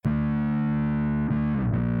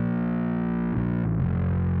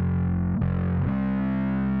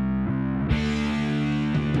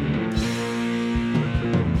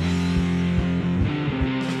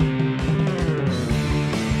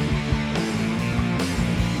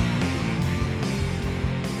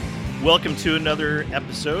Welcome to another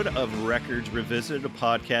episode of Records Revisited, a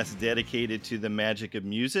podcast dedicated to the magic of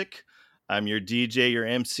music. I'm your DJ, your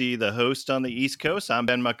MC, the host on the East Coast. I'm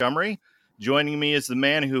Ben Montgomery. Joining me is the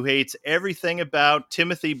man who hates everything about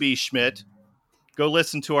Timothy B. Schmit. Go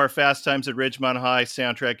listen to our Fast Times at Ridgemont High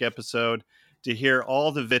soundtrack episode to hear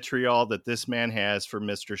all the vitriol that this man has for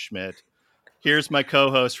Mr. Schmit. Here's my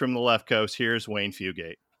co-host from the left coast. Here's Wayne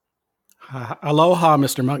Fugate. Aloha,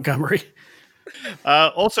 Mr. Montgomery.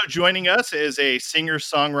 Also joining us is a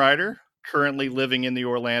singer-songwriter currently living in the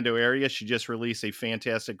Orlando area. She just released a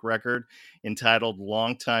fantastic record entitled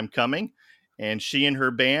Long Time Coming. And she and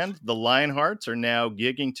her band, the Lionhearts, are now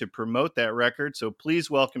gigging to promote that record. So please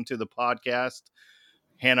welcome to the podcast,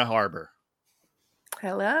 Hannah Harber.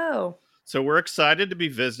 Hello. So we're excited to be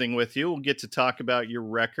visiting with you. We'll get to talk about your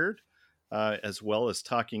record, as well as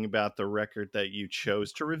talking about the record that you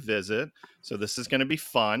chose to revisit. So this is going to be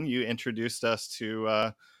fun. You introduced us to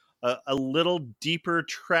a little deeper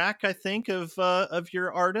track, I think, of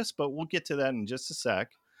your artist, but we'll get to that in just a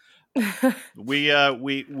sec.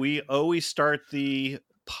 We always start the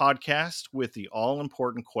podcast with the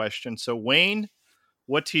all-important question. So Wayne,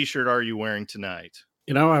 what t-shirt are you wearing tonight?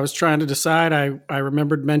 You know, I was trying to decide. I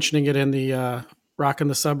remembered mentioning it in the Rockin'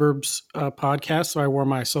 the Suburbs podcast, so I wore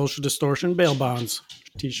my Social Distortion Bail Bonds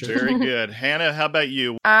t-shirt. Very good. Hannah, how about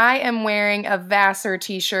you? I am wearing a Vassar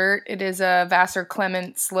t-shirt. It is a Vassar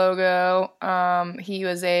Clements logo. He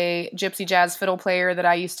was a gypsy jazz fiddle player that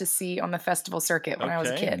I used to see on the festival circuit when I was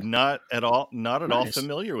a kid. Not at all Nice.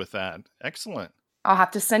 familiar with that. Excellent. I'll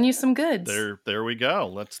have to send you some goods. There we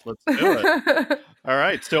go. Let's do it. All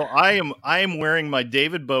right. So I am wearing my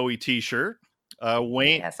David Bowie t-shirt.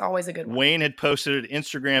 Wayne, yes, always a good one. Wayne had posted an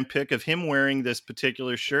Instagram pic of him wearing this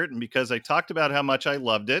particular shirt, and because I talked about how much I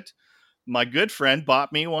loved it, my good friend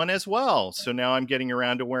bought me one as well. So now I'm getting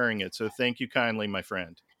around to wearing it. So thank you kindly, my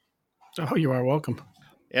friend. Oh, you are welcome.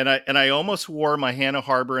 And I almost wore my Hannah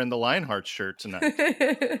Harber and the Lionhearts shirt tonight,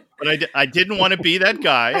 but I didn't want to be that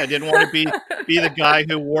guy. I didn't want to be the guy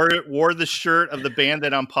who wore the shirt of the band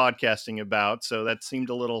that I'm podcasting about. So that seemed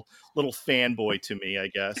a little fanboy to me, I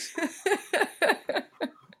guess.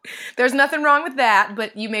 There's nothing wrong with that,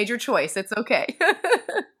 but you made your choice. It's okay.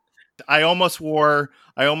 I almost wore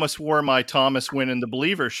my Thomas Wynn and the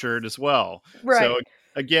Believer shirt as well. Right. So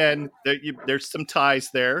again, there's some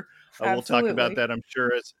ties there. We'll talk about that, I'm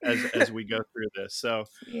sure, as we go through this. So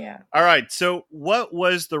yeah. All right. So what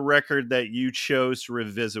was the record that you chose to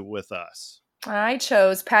revisit with us? I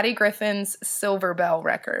chose Patty Griffin's Silver Bell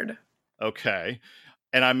record. Okay.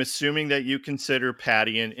 And I'm assuming that you consider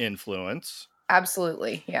Patty an influence.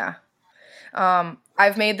 Absolutely, yeah.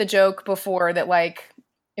 I've made the joke before that, like,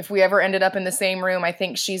 if we ever ended up in the same room, I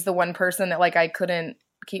think she's the one person that, like, I couldn't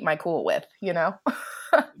keep my cool with, you know?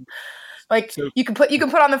 Like, so, you can put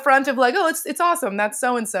on the front of, like, oh, it's awesome, that's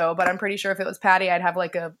so-and-so, but I'm pretty sure if it was Patty, I'd have,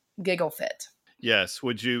 like, a giggle fit. Yes.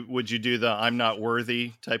 Would you do the I'm not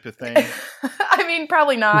worthy type of thing? I mean,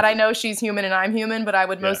 probably not. I know she's human and I'm human, but I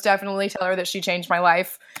would most definitely tell her that she changed my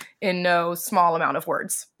life in no small amount of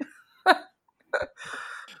words.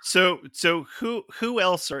 So who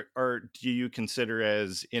else do you consider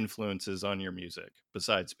as influences on your music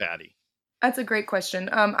besides Patty? That's a great question.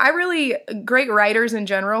 Great writers in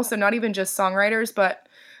general, so not even just songwriters, but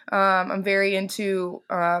I'm very into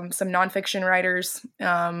some nonfiction writers,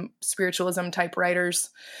 spiritualism type writers.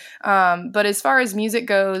 But as far as music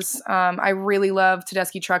goes, I really love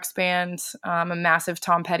Tedeschi Trucks Band. I'm a massive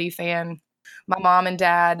Tom Petty fan. My mom and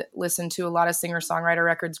dad listened to a lot of singer-songwriter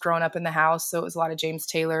records growing up in the house, so it was a lot of James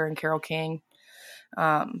Taylor and Carole King.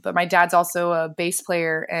 But my dad's also a bass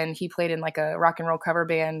player, and he played in like a rock and roll cover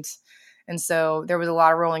band. And so there was a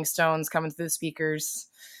lot of Rolling Stones coming through the speakers,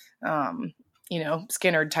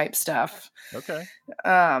 Skynyrd type stuff. Okay.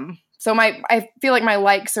 So I feel like my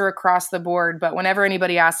likes are across the board, but whenever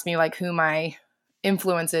anybody asks me like who my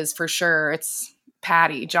influence is, for sure, it's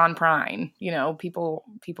Patty, John Prine, people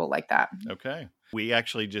like that. Okay. We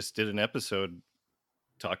actually just did an episode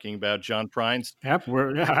talking about John Prine's. Yep,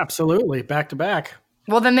 we're absolutely back to back.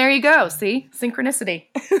 Well, then there you go. See? Synchronicity.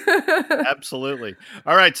 Absolutely.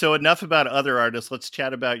 All right. So enough about other artists. Let's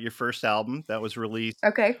chat about your first album that was released.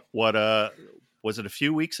 Okay. What, was it a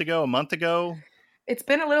few weeks ago, a month ago? It's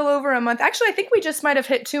been a little over a month. Actually, I think we just might have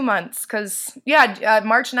hit 2 months because,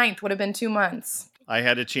 March 9th would have been 2 months. I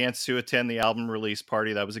had a chance to attend the album release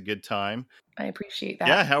party. That was a good time. I appreciate that.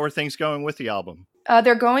 Yeah. How are things going with the album?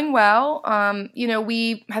 They're going well.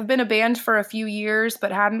 We have been a band for a few years,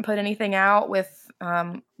 but hadn't put anything out with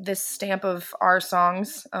this stamp of our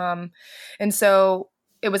songs. And so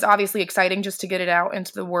it was obviously exciting just to get it out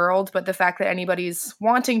into the world, but the fact that anybody's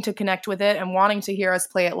wanting to connect with it and wanting to hear us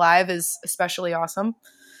play it live is especially awesome.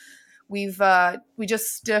 We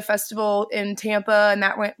just did a festival in Tampa, and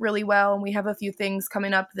that went really well. And we have a few things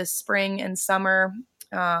coming up this spring and summer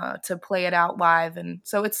to play it out live, and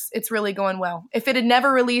so it's really going well. If it had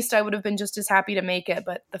never released, I would have been just as happy to make it,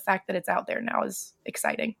 but the fact that it's out there now is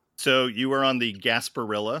exciting. So you were on the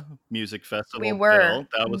Gasparilla Music Festival. We were.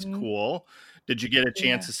 That was cool. Did you get a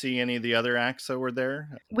chance to see any of the other acts that were there?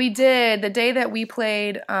 We did. The day that we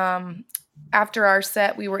played, after our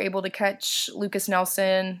set, we were able to catch Lucas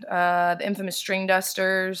Nelson, the infamous String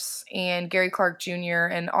Dusters, and Gary Clark Jr.,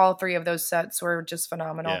 and all three of those sets were just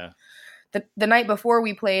phenomenal. Yeah. The night before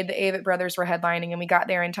we played, the Avett Brothers were headlining, and we got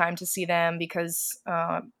there in time to see them because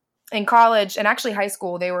in college and actually high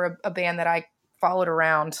school, they were a band that I followed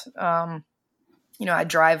around. I'd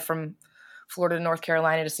drive from Florida to North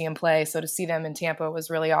Carolina to see them play. So to see them in Tampa was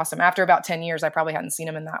really awesome. After about 10 years, I probably hadn't seen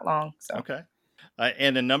them in that long. So. Okay.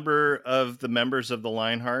 And a number of the members of the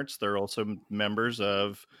Lionhearts, they're also members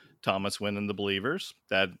of Thomas Wynn and the Believers.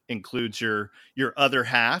 That includes your other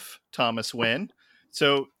half, Thomas Wynn.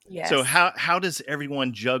 So, yes. So how does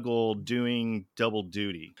everyone juggle doing double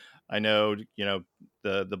duty? I know,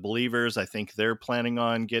 the Believers, I think they're planning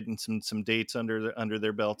on getting some dates under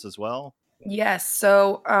their belts as well. Yes.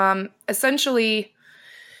 So essentially,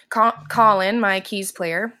 Colin, my keys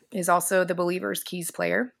player, is also the Believers keys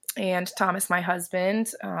player. And Thomas, my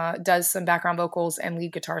husband, does some background vocals and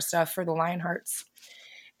lead guitar stuff for the Lionhearts.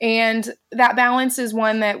 And that balance is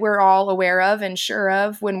one that we're all aware of and sure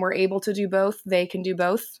of. When we're able to do both, they can do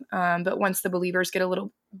both. But once the Believers get a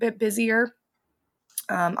little bit busier,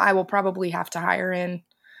 I will probably have to hire in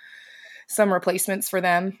some replacements for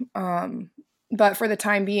them. But for the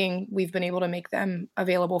time being, we've been able to make them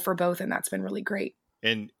available for both, and that's been really great.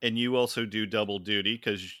 And you also do double duty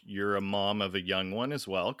because you're a mom of a young one as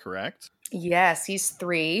well, correct? Yes, he's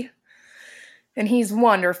 3, and he's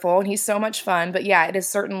wonderful, and he's so much fun. But yeah, it is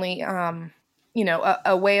certainly,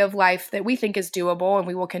 a way of life that we think is doable, and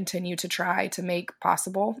we will continue to try to make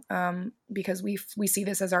possible because we see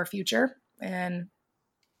this as our future, and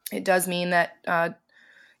it does mean that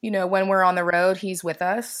when we're on the road, he's with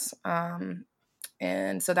us.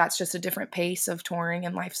 And so that's just a different pace of touring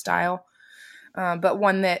and lifestyle, but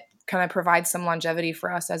one that kind of provides some longevity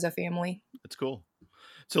for us as a family. That's cool.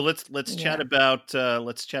 So let's chat about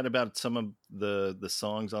some of the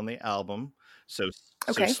songs on the album. So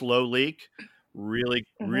Slow Leak,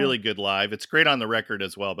 really good live. It's great on the record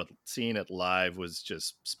as well, but seeing it live was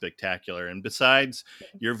just spectacular. And besides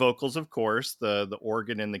your vocals, of course, the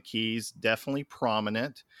organ and the keys definitely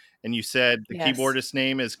prominent. And you said the keyboardist's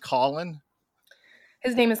name is Colin.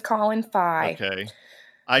 His name is Colin Fye. Okay.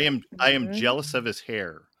 I am jealous of his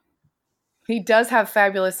hair. He does have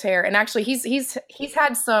fabulous hair. And actually he's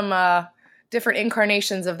had some different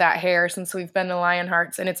incarnations of that hair since we've been to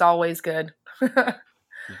Lionhearts, and it's always good.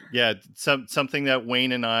 Yeah, something that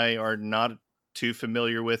Wayne and I are not too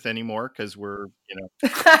familiar with anymore because we're,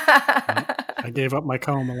 I gave up my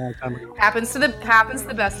comb a long time ago. Happens to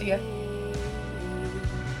the best of you.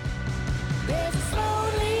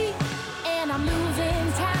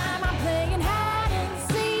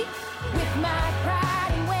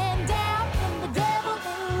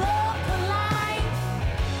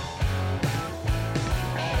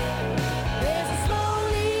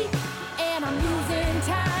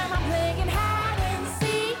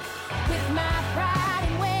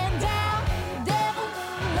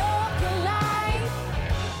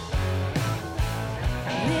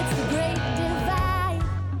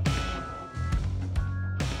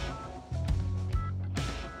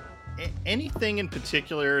 Anything in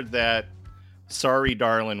particular that Sorry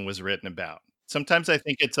Darlin' was written about? Sometimes I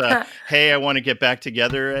think it's hey, I want to get back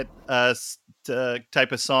together at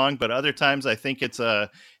type of song, but other times I think it's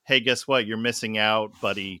hey, guess what? You're missing out,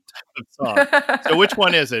 buddy type of song. So which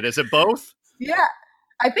one is it? Is it both? Yeah,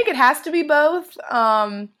 I think it has to be both.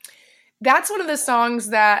 That's one of the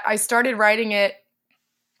songs that I started writing it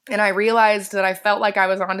and I realized that I felt like I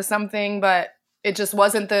was onto something, but it just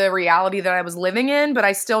wasn't the reality that I was living in, but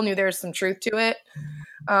I still knew there's some truth to it.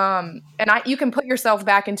 And you can put yourself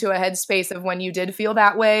back into a headspace of when you did feel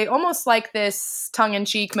that way, almost like this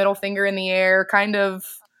tongue-in-cheek, middle finger in the air, kind of,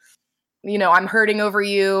 I'm hurting over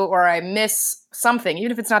you, or I miss something,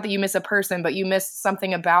 even if it's not that you miss a person, but you miss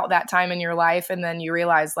something about that time in your life. And then you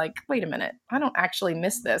realize, like, wait a minute, I don't actually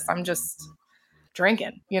miss this. I'm just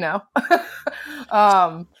drinking,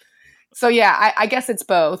 So yeah, I guess it's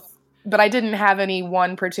both. But I didn't have any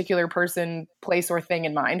one particular person, place, or thing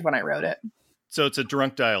in mind when I wrote it. So it's a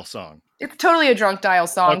drunk dial song. It's totally a drunk dial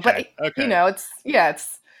song, okay, but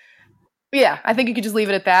it's Yeah, I think you could just leave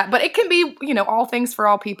it at that. But it can be, all things for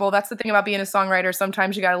all people. That's the thing about being a songwriter.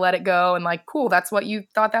 Sometimes you got to let it go and like, cool, that's what you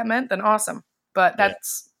thought that meant, then awesome. But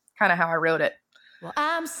that's kind of how I wrote it. Well,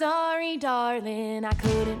 I'm sorry, darling, I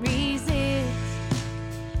couldn't resist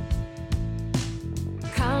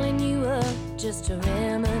calling you up just to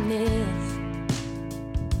reminisce.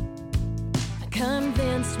 I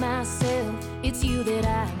convinced myself it's you that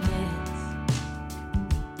I miss.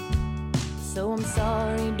 So I'm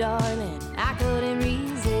sorry, darling, I couldn't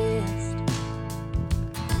resist.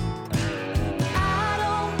 I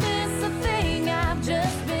don't miss a thing, I've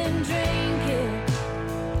just been drinking.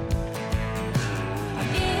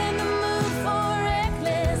 I'm in the mood for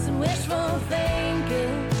reckless and wishful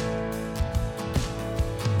thinking.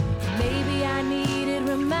 Maybe I needed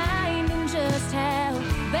reminding just how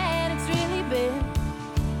bad it's really been,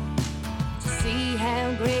 to see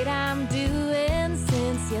how great I'm doing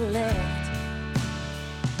since you left.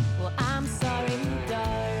 Well, I'm sorry,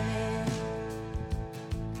 darling.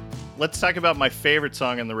 Let's talk about my favorite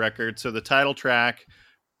song on the record. So the title track,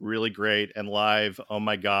 really great, and live, oh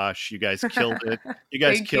my gosh, you guys killed it. You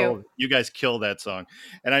guys killed that song.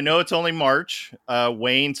 And I know it's only March.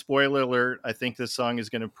 Wayne, spoiler alert, I think this song is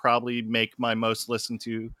going to probably make my most listened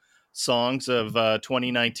to songs of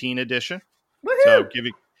 2019 edition. Woohoo! So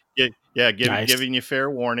Nice. giving you fair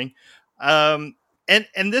warning. And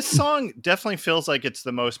this song definitely feels like it's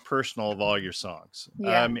the most personal of all your songs.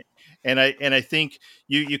 Yeah. And I think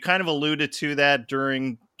you kind of alluded to that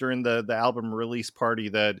during the album release party,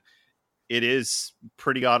 that it is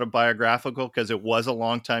pretty autobiographical because it was a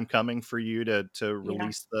long time coming for you to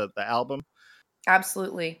release the album.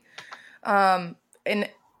 Absolutely. And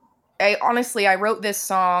I wrote this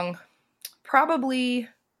song probably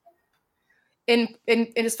in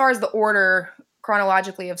as far as the order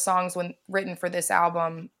chronologically of songs when written for this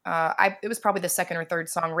album. It was probably the second or third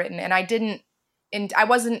song written, and I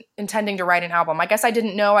wasn't intending to write an album. I guess I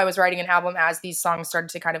didn't know I was writing an album as these songs started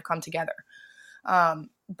to kind of come together.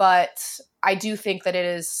 But I do think that it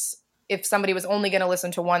is, if somebody was only going to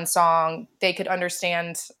listen to one song, they could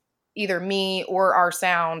understand either me or our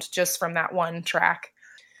sound just from that one track.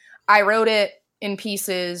 I wrote it in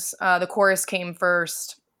pieces. The chorus came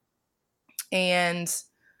first. And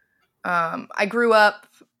I grew up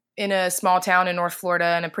in a small town in North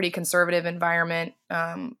Florida in a pretty conservative environment.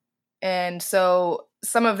 And so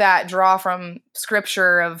some of that draw from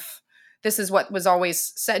scripture of this is what was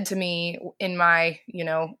always said to me in my,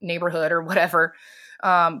 neighborhood or whatever.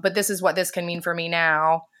 But this is what this can mean for me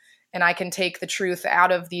now. And I can take the truth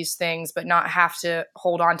out of these things, but not have to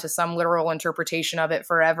hold on to some literal interpretation of it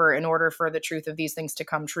forever in order for the truth of these things to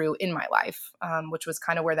come true in my life, which was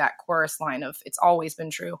kind of where that chorus line of "it's always been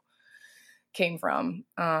true" came from.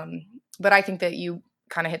 But I think that you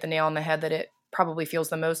kind of hit the nail on the head, that it probably feels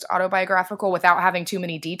the most autobiographical without having too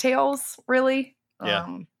many details, really.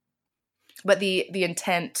 Yeah. But the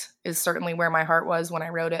intent is certainly where my heart was when I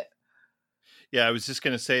wrote it. Yeah, I was just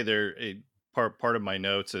going to say part of my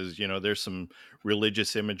notes is, there's some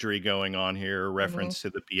religious imagery going on here, reference to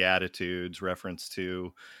the Beatitudes, reference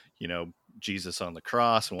to, Jesus on the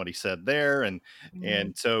cross and what he said there. And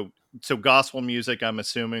so gospel music, I'm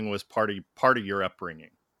assuming, was part of your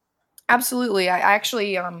upbringing. Absolutely. I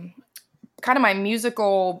actually, kind of my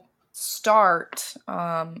musical start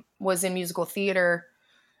was in musical theater.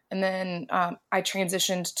 And then I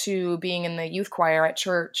transitioned to being in the youth choir at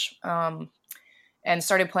church. And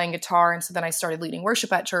started playing guitar. And so then I started leading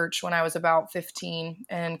worship at church when I was about 15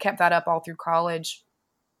 and kept that up all through college.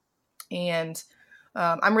 And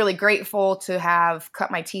I'm really grateful to have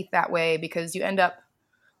cut my teeth that way, because you end up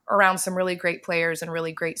around some really great players and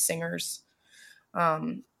really great singers.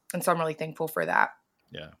 And so I'm really thankful for that.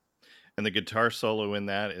 Yeah. And the guitar solo in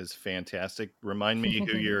that is fantastic. Remind me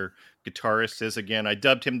who your guitarist is again. I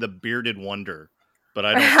dubbed him the Bearded Wonder, but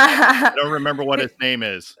I don't remember what his name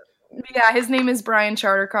is. Yeah, his name is Brian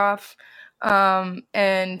Charterkoff.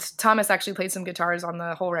 And Thomas actually played some guitars on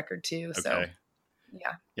the whole record too. So, okay.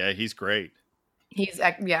 Yeah, he's great.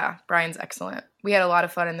 Brian's excellent. We had a lot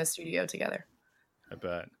of fun in the studio together. I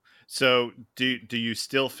bet. So do you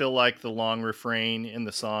still feel like the long refrain in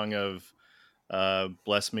the song of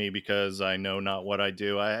 "Bless Me because I know not what I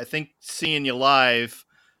do"? I think seeing you live,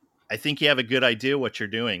 I think you have a good idea what you're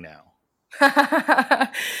doing now.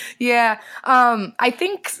 Yeah. I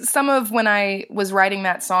think some of when I was writing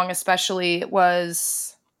that song, especially, it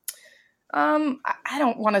was, I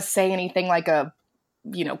don't want to say anything like a,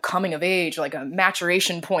 coming of age, like a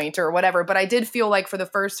maturation point or whatever, but I did feel like for the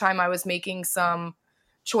first time I was making some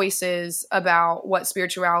choices about what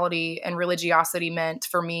spirituality and religiosity meant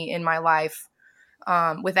for me in my life.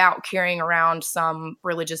 without carrying around some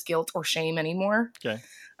religious guilt or shame anymore. Okay.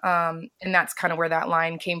 And that's kind of where that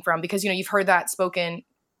line came from, because, you've heard that spoken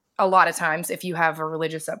a lot of times if you have a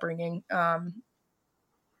religious upbringing, kind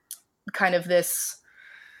of this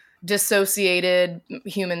dissociated,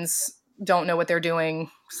 humans don't know what they're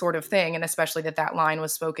doing sort of thing. And especially that line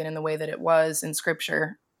was spoken in the way that it was in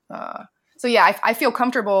scripture. So yeah, I feel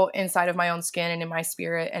comfortable inside of my own skin and in my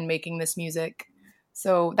spirit and making this music.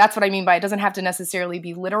 So that's what I mean by it doesn't have to necessarily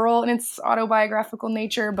be literal in its autobiographical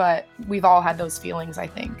nature, but we've all had those feelings, I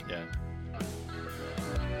think. Yeah.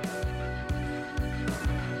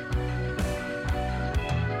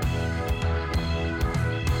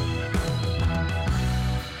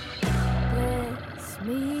 Bless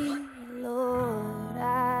me, Lord,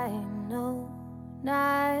 I know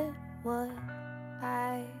not what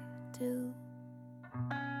I do.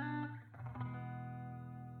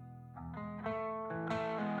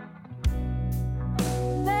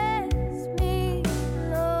 Bless me,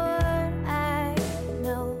 Lord, I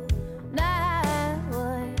know not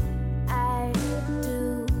what I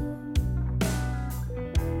do.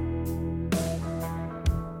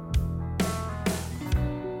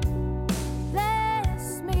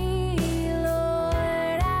 Bless me,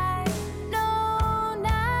 Lord, I know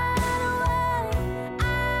not what I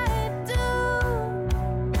do.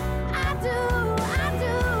 I do,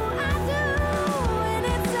 and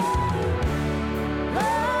it's a long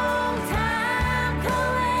time coming, long time coming. It's a long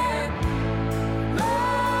time coming,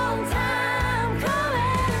 long time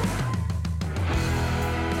coming.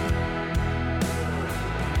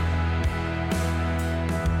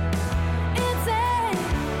 It's a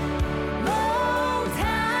long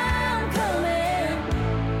time coming,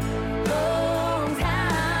 long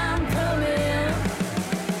time coming.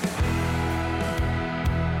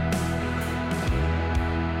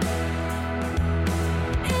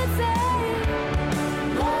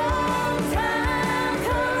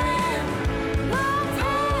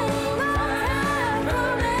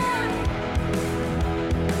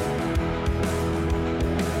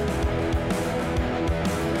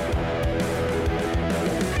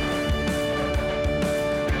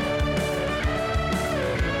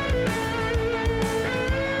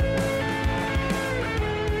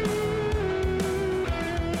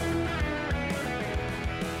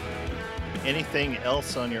 Anything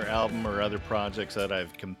else on your album or other projects that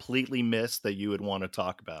I've completely missed that you would want to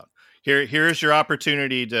talk about? Here's your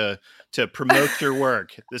opportunity to promote your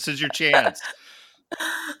work. This is your chance.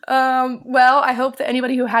 Well, I hope that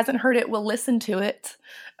anybody who hasn't heard it will listen to it.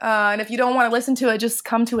 And if you don't want to listen to it, just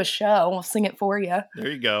come to a show. We'll sing it for you.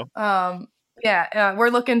 There you go. We're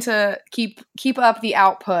looking to keep up the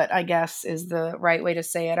output, I guess, is the right way to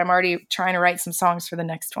say it. I'm already trying to write some songs for the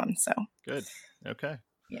next one. So Good. Okay.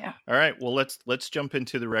 yeah. All right. Well, let's jump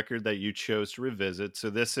into the record that you chose to revisit. So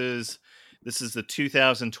this is the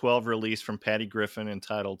 2012 release from Patty Griffin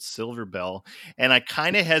entitled Silver Bell. And I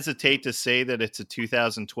kind of hesitate to say that it's a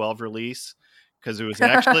 2012 release because it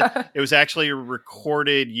was actually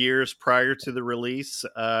recorded years prior to the release,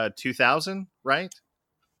 2000, right?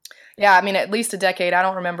 Yeah, I mean, at least a decade. I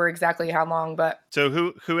don't remember exactly how long, but So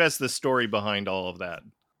who has the story behind all of that?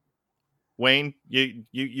 Wayne,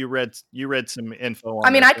 you read some info on I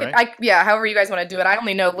mean, this, I could, right? however you guys want to do it. I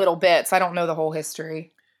only know little bits. I don't know the whole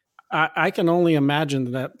history. I can only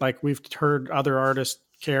imagine that, like we've heard other artists,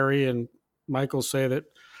 Carrie and Michael, say that.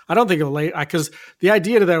 I don't think because the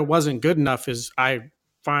idea that it wasn't good enough is I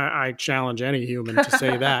challenge any human to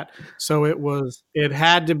say that. So it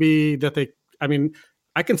had to be that I mean,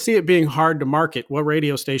 I can see it being hard to market. What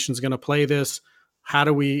radio station is going to play this? How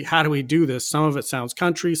do we do this? Some of it sounds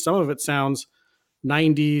country, some of it sounds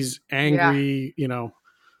 90s angry,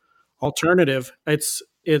 alternative. It's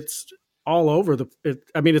all over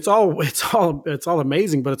it's all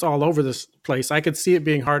amazing, but it's all over this place. I could see it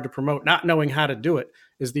being hard to promote. Not knowing how to do it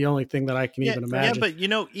is the only thing that I can even imagine. Yeah, but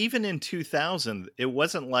even in 2000, it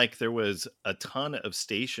wasn't like there was a ton of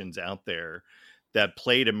stations out there that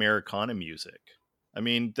played Americana music. I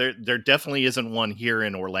mean, there definitely isn't one here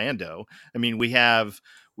in Orlando. I mean, we have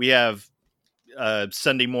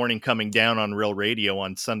Sunday Morning Coming Down on Real Radio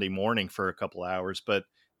on Sunday morning for a couple hours, but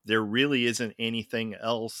there really isn't anything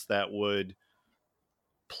else that would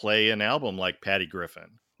play an album like Patty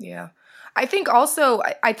Griffin. Yeah. I think also,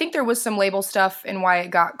 I think there was some label stuff in why it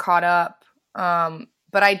got caught up.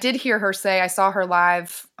 But I did hear her say, I saw her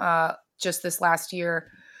live just this last year,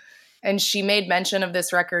 and she made mention of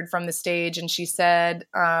this record from the stage, and she said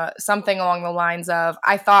something along the lines of,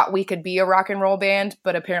 I thought we could be a rock and roll band,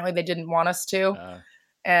 but apparently they didn't want us to.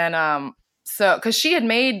 And so, because she had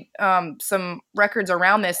made some records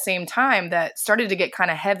around this same time that started to get kind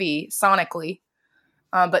of heavy sonically.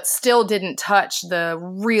 but still didn't touch the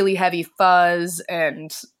really heavy fuzz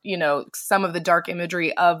and, some of the dark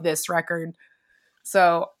imagery of this record.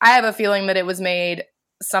 So I have a feeling that it was made,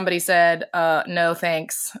 somebody said, no,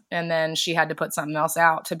 thanks. And then she had to put something else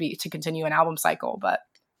out to continue an album cycle. But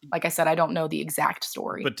like I said, I don't know the exact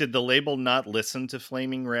story. But did the label not listen to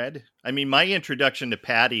Flaming Red? I mean, my introduction to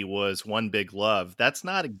Patty was One Big Love. That's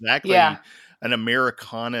not exactly an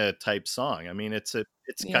Americana type song. I mean, it's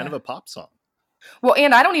kind of a pop song. Well,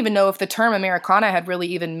 and I don't even know if the term Americana had really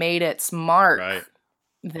even made its mark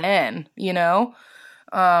then,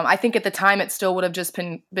 I think at the time it still would have just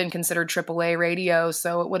been considered AAA radio.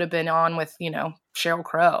 So it would have been on with, Sheryl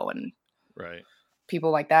Crow and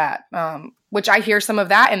people like that, which I hear some of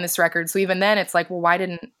that in this record. So even then it's like, well, why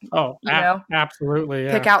didn't, absolutely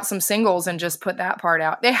pick out some singles and just put that part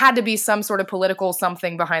out? There had to be some sort of political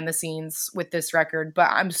something behind the scenes with this record, but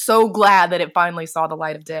I'm so glad that it finally saw the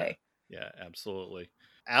light of day. Yeah, absolutely.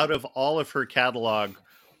 Out of all of her catalog,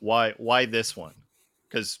 why this one?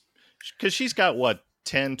 Because she's got what,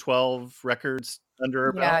 10, 12 records under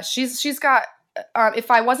her belt? Yeah, she's got,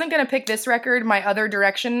 if I wasn't going to pick this record, my other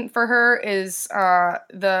direction for her is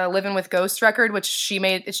the Living with Ghosts record, which she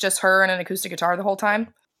made. It's just her and an acoustic guitar the whole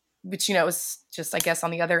time, which, was just, I guess,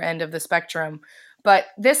 on the other end of the spectrum. But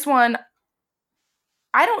this one,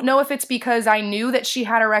 I don't know if it's because I knew that she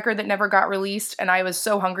had a record that never got released and I was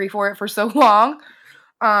so hungry for it for so long.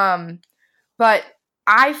 But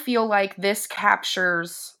I feel like this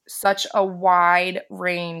captures such a wide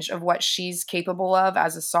range of what she's capable of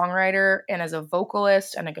as a songwriter and as a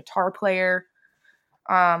vocalist and a guitar player.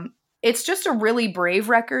 It's just a really brave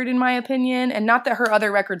record, in my opinion, and not that her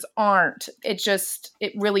other records aren't. It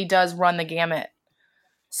really does run the gamut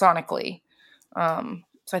sonically.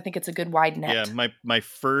 So I think it's a good wide net. Yeah, my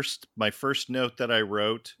first note that I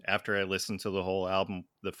wrote after I listened to the whole album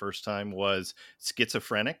the first time was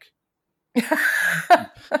schizophrenic.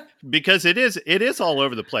 Because it is all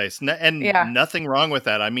over the place, and nothing wrong with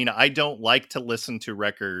that. I mean, I don't like to listen to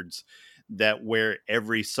records where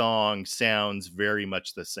every song sounds very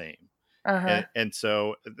much the same. And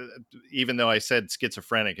so even though I said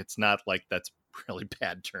schizophrenic, it's not like that's a really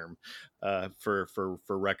bad term for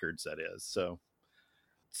records, that is.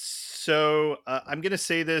 So I'm going to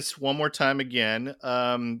say this one more time again,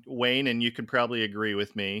 Wayne, and you can probably agree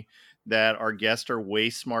with me that our guests are way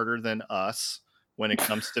smarter than us when it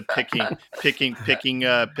comes to picking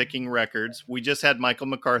records. We just had Michael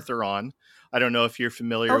MacArthur on. I don't know if you're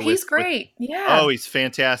familiar with. Oh, he's great. Yeah. Oh, he's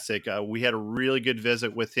fantastic. We had a really good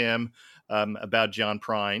visit with him about John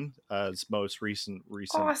Prine's most recent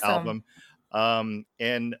album.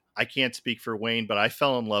 And I can't speak for Wayne, but I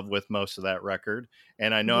fell in love with most of that record,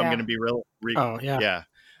 and I know I'm going to be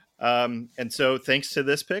and so thanks to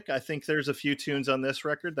this pick, I think there's a few tunes on this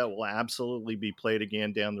record that will absolutely be played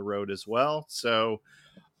again down the road as well. So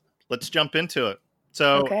let's jump into it.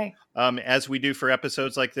 So as we do for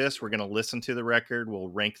episodes like this, we're going to listen to the record. We'll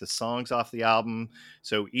rank the songs off the album.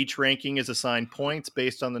 So each ranking is assigned points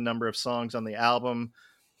based on the number of songs on the album.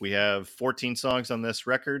 We have 14 songs on this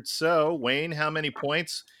record. So, Wayne, how many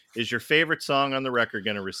points is your favorite song on the record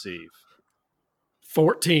going to receive?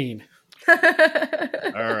 14. All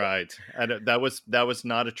right. That was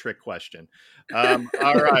not a trick question.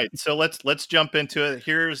 All right. So let's jump into it.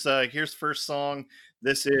 Here's first song.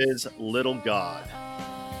 This is Little God.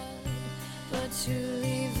 But you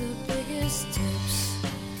leave the biggest tips.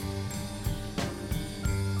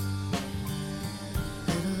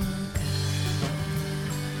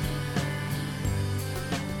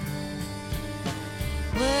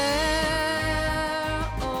 Where,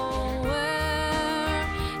 oh where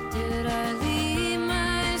did I leave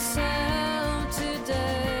myself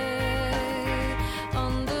today?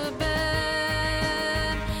 On the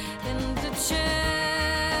bed, in the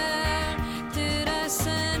chair, did I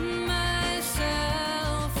send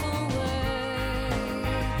myself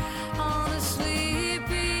away? On a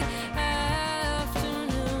sleepy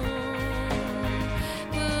afternoon,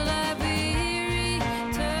 will I be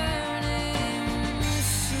returning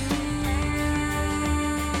soon?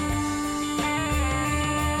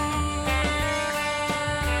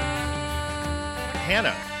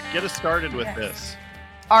 Hannah, get us started with this.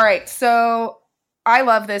 All right, so I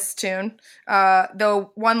love this tune. The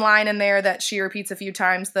one line in there that she repeats a few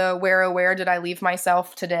times, the "Where, oh, where did I leave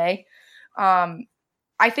myself today?" I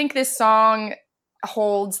think this song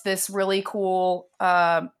holds this really cool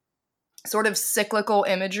sort of cyclical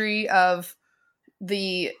imagery of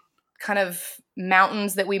the kind of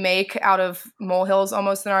mountains that we make out of molehills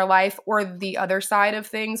almost in our life, or the other side of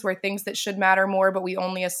things, where things that should matter more, but we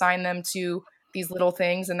only assign them to these little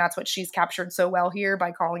things. And that's what she's captured so well here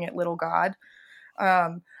by calling it Little God.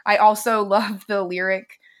 I also love the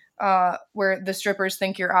lyric where the strippers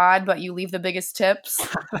think you're odd, but you leave the biggest tips.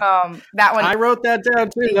 That one, I wrote that down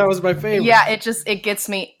too. That was my favorite. yeah, it gets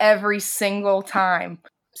me every single time.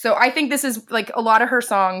 So I think this is like a lot of her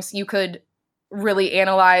songs. You could really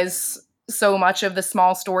analyze so much of the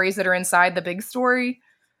small stories that are inside the big story.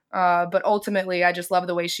 But ultimately, I just love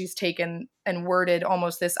the way she's taken and worded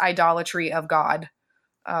almost this idolatry of God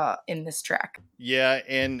in this track. Yeah,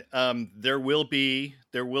 and there will be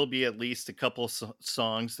at least a couple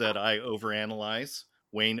songs that I overanalyze.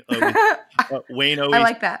 Wayne always, I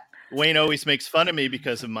like that. Wayne always makes fun of me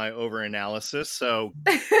because of my overanalysis. So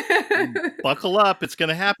buckle up, it's going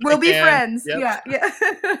to happen. We'll again. be friends. Yep. Yeah.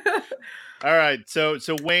 All right, so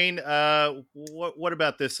Wayne, what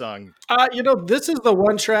about this song? This is the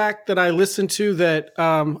one track that I listened to that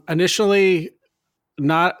initially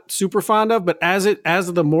not super fond of, but as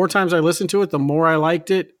the more times I listened to it, the more I liked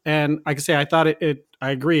it. And like I say, I thought I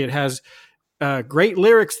agree. It has great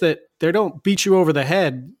lyrics that they don't beat you over the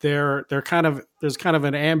head. They're kind of, there's kind of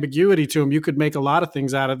an ambiguity to them. You could make a lot of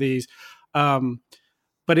things out of these. But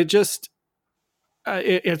it just,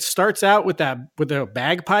 it starts out with a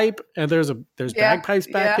bagpipe, and there's bagpipes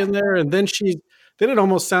back in there. And then it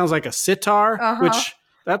almost sounds like a sitar, which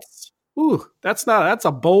that's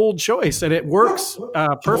a bold choice, and it works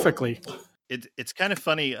perfectly. It's kind of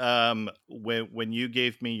funny. When you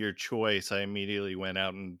gave me your choice, I immediately went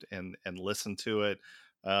out and listened to it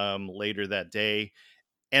later that day.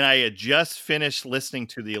 And I had just finished listening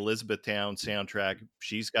to the Elizabethtown soundtrack.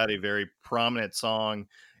 She's got a very prominent song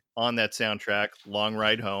on that soundtrack, "Long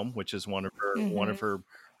Ride Home," which is one of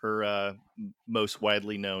her most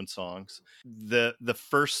widely known songs. The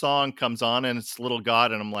first song comes on, and it's "Little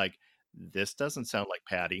God," and I'm like, this doesn't sound like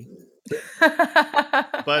Patty.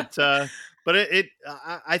 but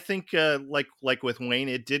I think like with Wayne,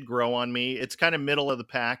 it did grow on me. It's kind of middle of the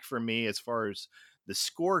pack for me as far as the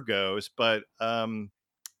score goes. But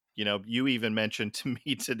you even mentioned to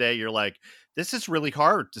me today, you're like, this is really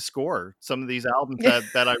hard to score some of these albums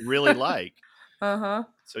that I really like.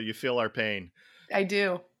 So you feel our pain. I do.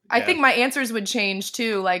 Yeah. I think my answers would change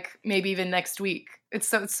too, like maybe even next week.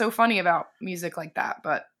 It's so funny about music like that,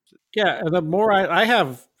 but. Yeah, the more I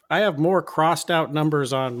have more crossed out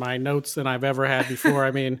numbers on my notes than I've ever had before.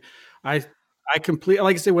 I mean, I completely,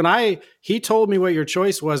 like I said, when he told me what your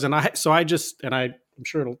choice was, and I'm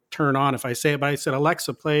sure it'll turn on if I say it, but I said,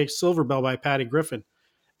 Alexa, play Silver Bell by Patty Griffin,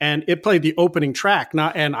 and it played the opening track.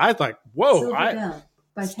 And I thought, whoa,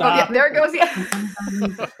 stop. Yeah, there it goes.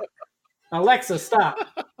 Yeah. Alexa, stop.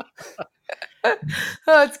 Oh,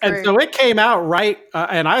 it's great. And so it came out right,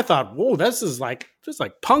 and I thought, whoa, this is like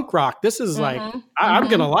punk rock. This is like, I'm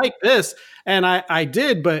gonna like this, and I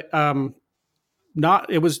did, but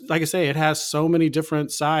not. It was like I say, it has so many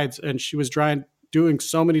different sides, and she was doing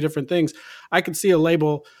so many different things. I could see a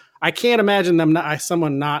label. I can't imagine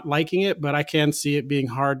someone not liking it, but I can see it being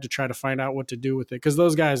hard to try to find out what to do with it, because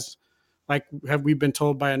those guys, we've been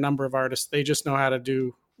told by a number of artists, they just know how to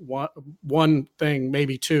do one thing,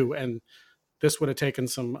 maybe two, and this would have taken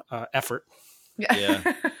some effort.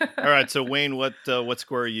 Yeah. All right. So Wayne, what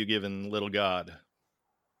score are you giving Little God?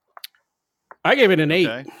 I gave it an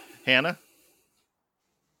 8. Hannah?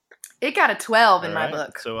 It got a 12 in my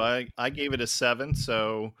book. So I gave it a 7.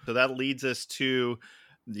 So that leads us to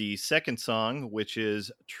the second song, which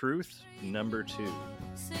is Truth Number 2.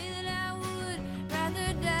 Say that I would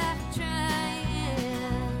rather die trying.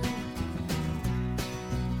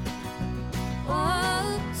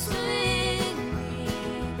 Oh, swing me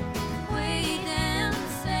way down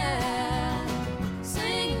south.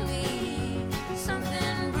 Sing me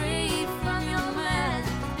something brave from your mind,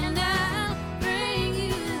 and I'll bring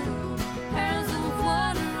you pearls of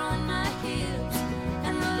water on my hips,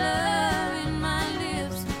 and the love in my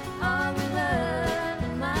lips, all the love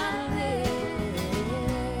in my lips.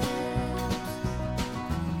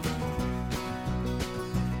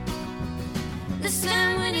 This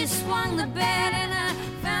time when you swung the bat and I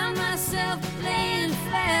found myself laying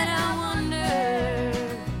flat, I wonder.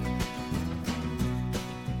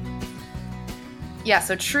 Yeah,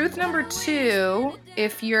 so Truth Number 2,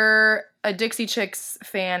 if you're a Dixie Chicks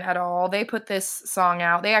fan at all, they put this song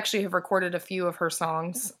out. They actually have recorded a few of her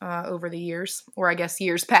songs over the years, or I guess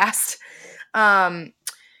years past. And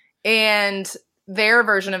their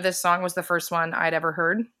version of this song was the first one I'd ever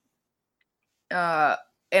heard.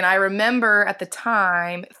 And I remember at the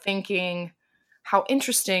time thinking how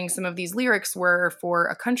interesting some of these lyrics were for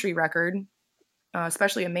a country record,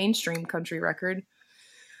 especially a mainstream country record.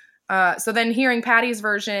 So then hearing Patty's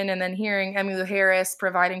version and then hearing Emmylou Harris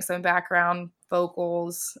providing some background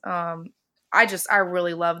vocals, I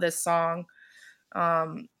really love this song.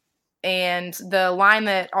 And the line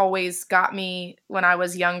that always got me when I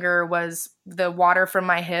was younger was the water from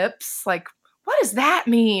my hips. Like, what does that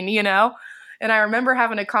mean? You know? And I remember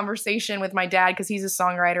having a conversation with my dad because he's a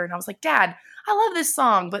songwriter. And I was like, Dad, I love this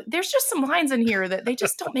song, but there's just some lines in here that they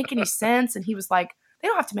just don't make any sense. And he was like, they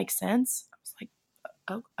don't have to make sense. I was like,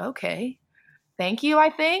 oh, okay. Thank you,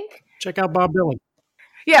 I think. Check out Bob Dylan.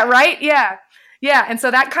 Yeah, right? Yeah. Yeah. And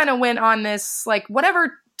so that kind of went on this, like,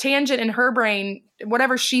 whatever tangent in her brain,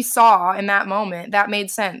 whatever she saw in that moment, that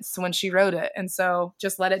made sense when she wrote it. And so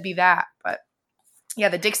just let it be that. But yeah,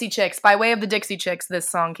 the Dixie Chicks, by way of the Dixie Chicks, this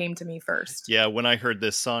song came to me first. Yeah, when I heard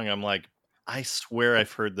this song, I'm like, I swear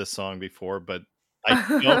I've heard this song before, but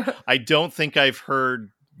I don't think I've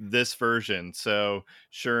heard this version. So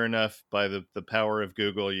sure enough, by the power of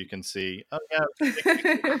Google, you can see, oh yeah,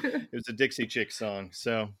 it was a Dixie Chick song.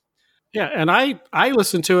 So Yeah, and I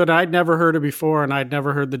listened to it. I'd never heard it before, and I'd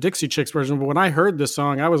never heard the Dixie Chicks version. But when I heard this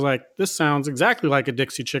song, I was like, "This sounds exactly like a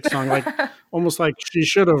Dixie Chicks song. Like almost like she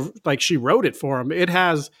should have, like she wrote it for him." It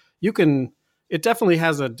has, it definitely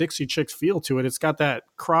has a Dixie Chicks feel to it. It's got that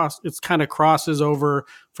it's kind of crosses over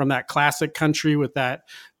from that classic country with that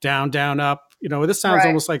down, down, up. You know, this sounds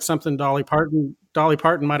almost like something Dolly Parton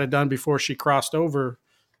might have done before she crossed over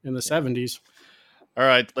in the 70s. All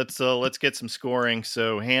right, let's get some scoring.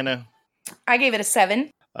 So Hannah. I gave it a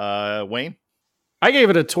 7. Wayne? I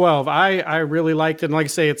gave it a 12. I really liked it. And like I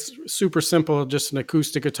say, it's super simple, just an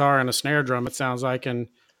acoustic guitar and a snare drum, it sounds like. And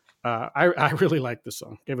I really like this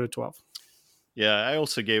song. Gave it a 12. Yeah, I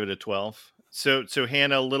also gave it a 12. So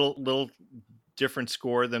Hannah, a little different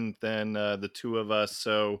score than the two of us.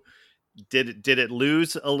 So did it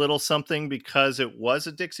lose a little something because it was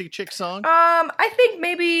a Dixie Chick song? I think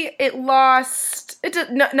maybe it lost.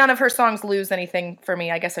 None of her songs lose anything for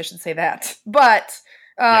me. I guess I should say that. But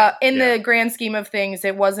in the grand scheme of things,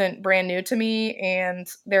 it wasn't brand new to me, and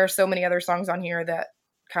there are so many other songs on here that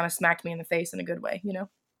kind of smacked me in the face in a good way. You know.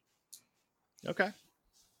 Okay,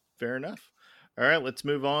 fair enough. All right, let's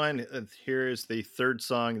move on. Here is the third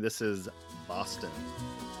song. This is Boston.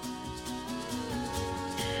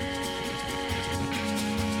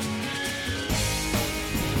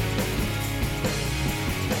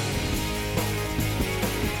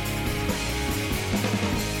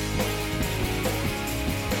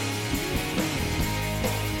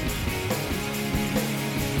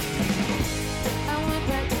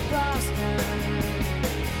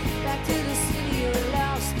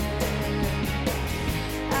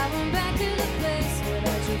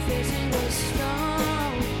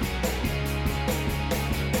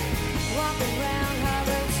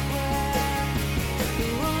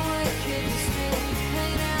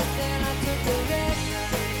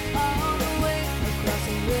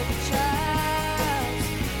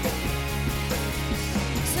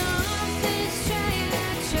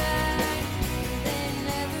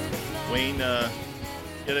 Wayne,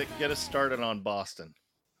 get us started on Boston.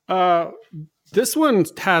 This one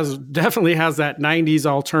definitely has that 90s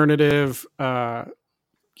alternative, kind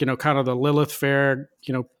of the Lilith Fair,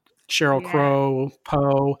 Sheryl Crow,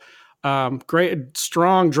 Poe, great,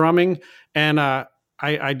 strong drumming. And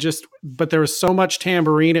but there was so much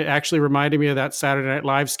tambourine. It actually reminded me of that Saturday Night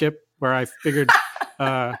Live skip where I figured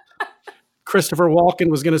Christopher Walken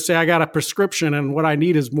was going to say, I got a prescription and what I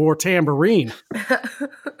need is more tambourine.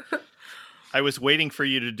 I was waiting for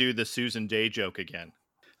you to do the Susan Day joke again.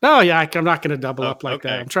 No, yeah, I'm not going to double up like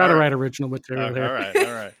that. I'm trying to write original material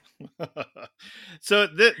here. All right. So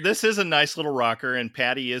this is a nice little rocker, and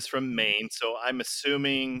Patty is from Maine. So I'm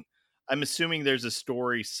assuming there's a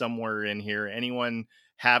story somewhere in here. Anyone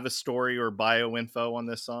have a story or bio info on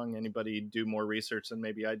this song? Anybody do more research than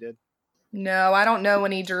maybe I did? No, I don't know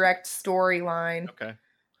any direct storyline. Okay.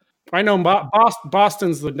 I know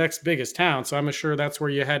Boston's the next biggest town, so I'm sure that's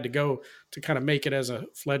where you had to go to kind of make it as a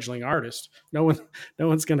fledgling artist. No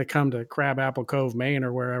one's going to come to Crabapple Cove, Maine,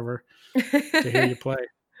 or wherever to hear you play.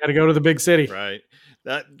 Got to go to the big city, right?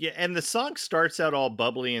 And the song starts out all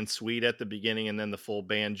bubbly and sweet at the beginning, and then the full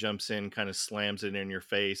band jumps in, kind of slams it in your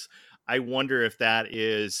face. I wonder if that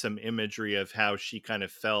is some imagery of how she kind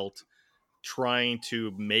of felt trying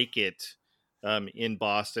to make it in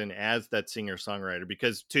Boston as that singer-songwriter,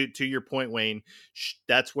 because to your point, Wayne,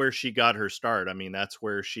 that's where she got her start. I mean, that's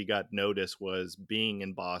where she got noticed, was being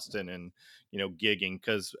in Boston and, gigging.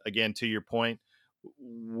 Because again, to your point,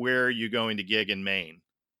 where are you going to gig in Maine?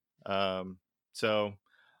 So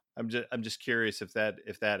I'm just curious if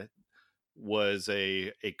that was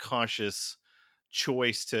a conscious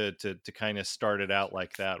choice to kind of start it out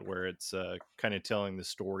like that, where it's kind of telling the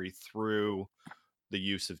story through the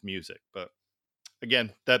use of music. But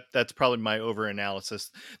Again, that's probably my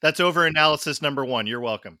overanalysis. That's overanalysis number 1. You're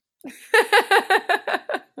welcome.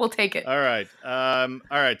 We'll take it. All right. All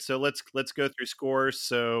right. So let's go through scores.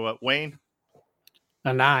 So Wayne,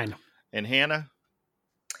 A 9. and Hannah.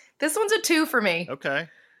 This one's a 2 for me. Okay.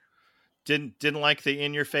 Didn't like the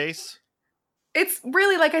In Your Face. It's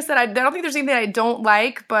really, like I said, I don't think there's anything I don't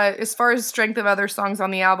like, but as far as strength of other songs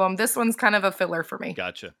on the album, this one's kind of a filler for me.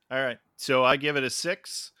 Gotcha. All right. So I give it a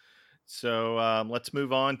 6. So let's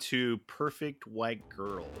move on to Perfect White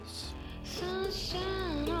Girls.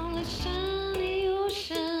 Sunshine on the shiny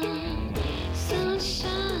ocean,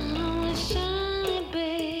 sunshine on the shiny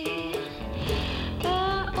bay.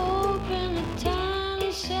 I open a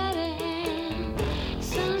tiny shattered hand,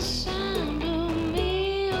 sunshine blew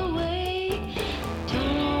me away.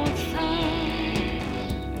 Don't know a thing,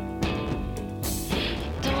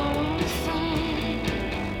 don't know a thing,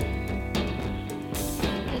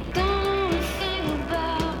 I don't know a thing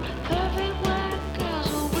about perfect white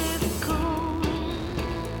girls or with gold.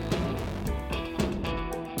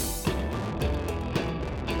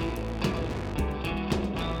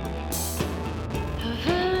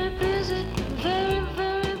 Very busy, very,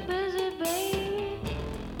 very busy, babe.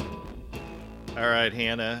 All right,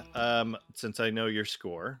 Hannah. Since I know your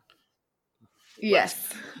score,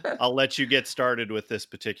 Yes. I'll let you get started with this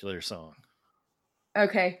particular song.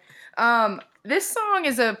 Okay. This song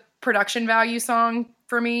is a production value song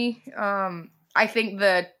for me. I think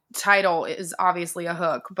the title is obviously a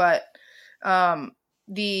hook, but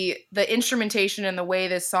the instrumentation and the way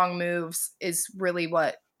this song moves is really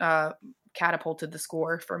what catapulted the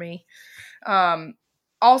score for me.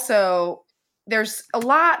 Also, there's a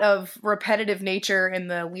lot of repetitive nature in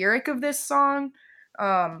the lyric of this song,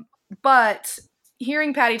 but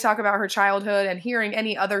hearing Patty talk about her childhood and hearing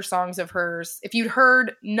any other songs of hers, if you'd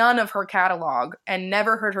heard none of her catalog and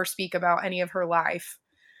never heard her speak about any of her life,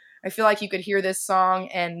 I feel like you could hear this song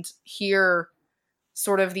and hear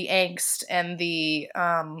sort of the angst and the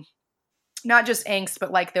not just angst,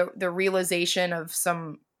 but like the realization of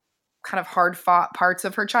some kind of hard fought parts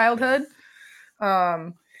of her childhood.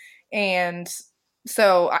 And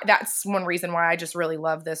so that's one reason why I just really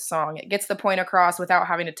love this song. It gets the point across without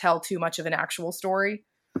having to tell too much of an actual story.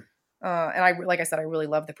 And like I said, I really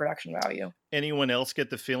love the production value. Anyone else get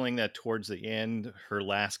the feeling that towards the end, her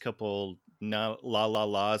last couple la la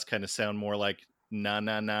la's kind of sound more like na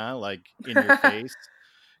na na, like in your face,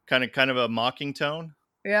 kind of a mocking tone,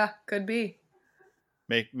 Yeah, could be.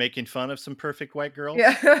 making fun of some perfect white girls?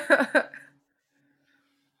 Yeah.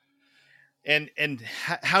 And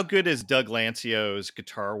how good is Doug Lancio's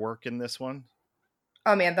guitar work in this one?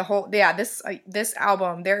 Oh man, this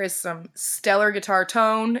album, there is some stellar guitar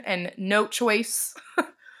tone and note choice.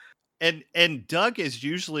 And Doug is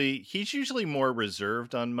usually more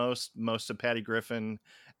reserved on most of Patty Griffin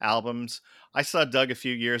albums. I saw Doug a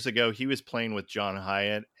few years ago. He was playing with John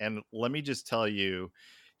Hyatt, and let me just tell you,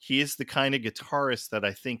 he is the kind of guitarist that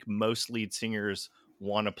I think most lead singers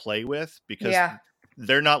want to play with, because Yeah.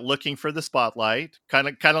 they're not looking for the spotlight. Kind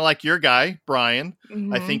of like your guy, Brian.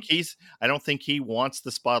 Mhm. I don't think he wants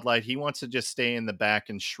the spotlight. He wants to just stay in the back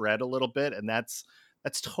and shred a little bit, and that's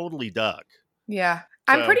totally Doug. Yeah.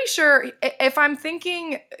 I'm So- pretty sure, if I'm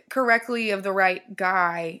thinking correctly of the right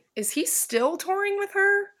guy, is he still touring with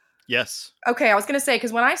her? Yes. Okay, I was going to say,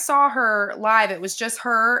 because when I saw her live, it was just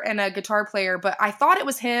her and a guitar player, but I thought it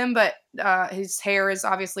was him, but his hair is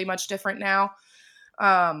obviously much different now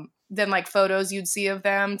than like photos you'd see of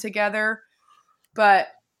them together. But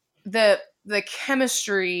the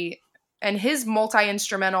chemistry and his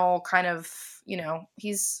multi-instrumental kind of,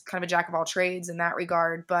 he's kind of a jack of all trades in that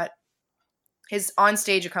regard, but his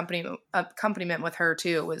onstage accompaniment with her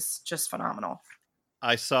too was just phenomenal.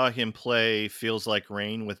 I saw him play Feels Like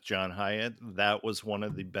Rain with John Hyatt. That was one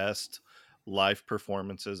of the best live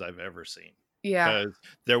performances I've ever seen. Yeah. Because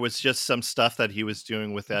there was just some stuff that he was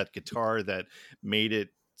doing with that guitar that made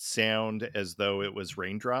it sound as though it was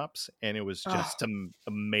raindrops, and it was just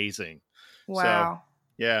amazing. Wow.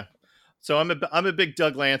 Yeah. So I'm a big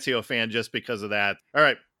Doug Lancio fan just because of that. All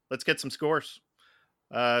right, let's get some scores.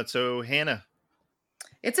 So Hannah,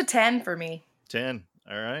 It's a 10 for me. 10.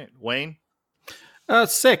 All right. Wayne?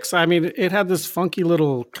 6. I mean, it had this funky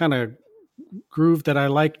little kind of groove that I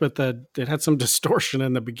liked, but it had some distortion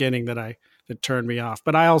in the beginning that turned me off.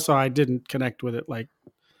 But I didn't connect with it like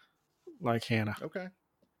Hannah. Okay.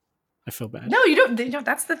 I feel bad. No, you don't.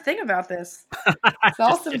 That's the thing about this. It's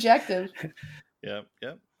all subjective. Yep.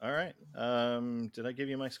 All right. Did I give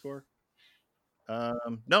you my score?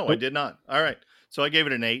 No, I did not. All right. So I gave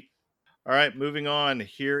it an 8. All right, moving on.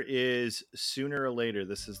 Here is Sooner or Later.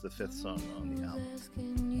 This is the 5th song on the album.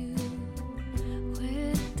 Asking you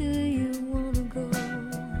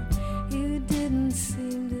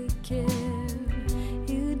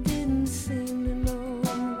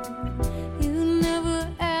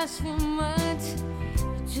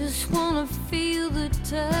wanna feel the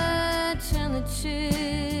touch and the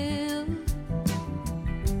chill.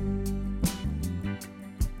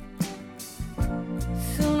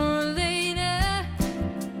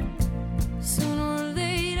 Sooner or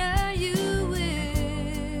later, you will.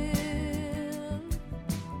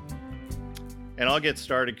 And I'll get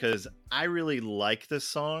started because I really like this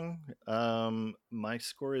song. My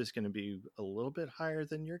score is going to be a little bit higher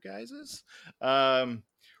than your guys's.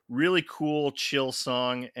 Really cool, chill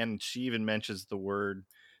song. And she even mentions the word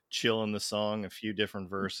chill in the song, a few different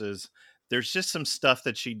verses. There's just some stuff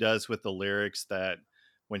that she does with the lyrics that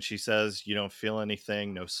when she says, you don't feel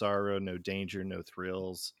anything, no sorrow, no danger, no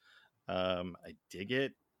thrills. I dig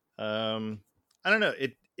it. I don't know.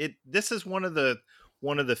 This is one of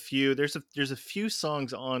the few. There's a few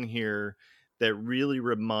songs on here that really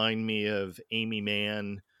remind me of Amy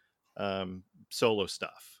Mann solo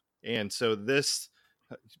stuff. And so this,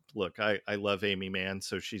 look, I love Amy Mann,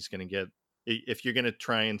 so she's going to get, if you're going to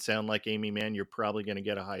try and sound like Amy Mann, you're probably going to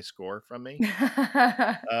get a high score from me.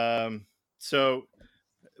 So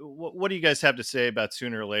what do you guys have to say about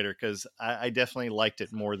Sooner or Later? Because I definitely liked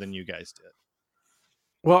it more than you guys did.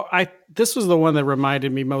 Well, this was the one that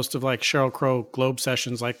reminded me most of like Sheryl Crow Globe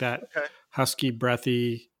Sessions, like that husky,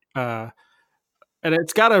 breathy, and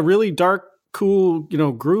it's got a really dark, cool,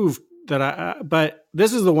 groove that but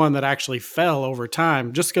this is the one that actually fell over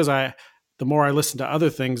time, just because the more I listened to other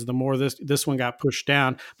things, the more this one got pushed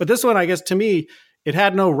down. But this one, I guess, to me, it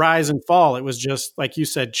had no rise and fall. It was just, like you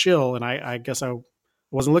said, chill. And I guess I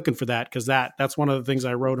wasn't looking for that, because that's one of the things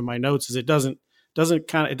I wrote in my notes, is it doesn't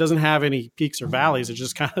have any peaks or valleys. It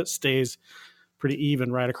just kind of stays pretty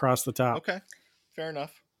even right across the top. Okay. Fair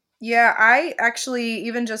enough. Yeah, I actually,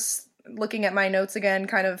 even just looking at my notes again,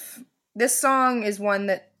 kind of, this song is one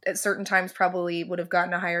that at certain times probably would have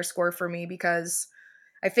gotten a higher score for me, because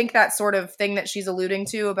I think that sort of thing that she's alluding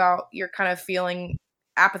to about you're kind of feeling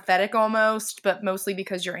apathetic almost, but mostly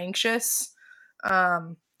because you're anxious.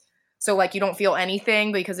 So like you don't feel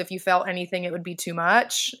anything, because if you felt anything, it would be too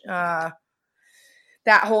much.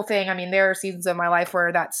 That whole thing, I mean, there are seasons of my life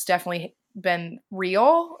where that's definitely been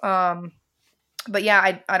real. But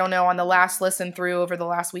yeah, I don't know. On the last listen through over the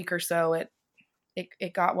last week or so, it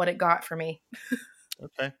got what it got for me.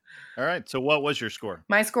 Okay. All right. So what was your score?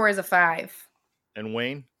 My score is a 5. And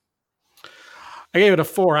Wayne? I gave it a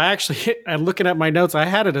 4. I actually, looking at my notes, I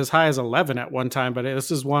had it as high as 11 at one time, but this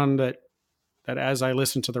is one that as I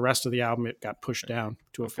listened to the rest of the album, it got pushed down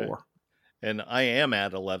to a 4. And I am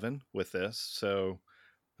at 11 with this. So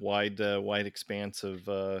wide expanse of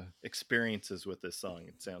experiences with this song,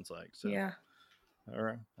 it sounds like. So yeah. All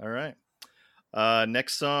right.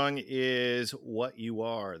 Next song is What You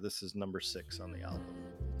Are. This is number 6 on the album.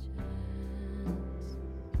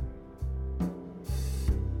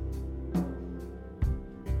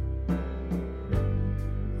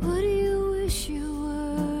 What do you wish you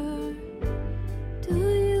were? Do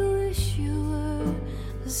you wish you were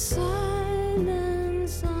the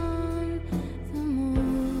silence on the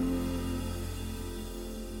moon?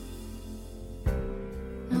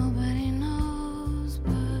 Nobody knows,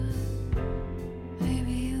 but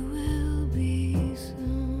maybe you will be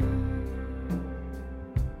soon.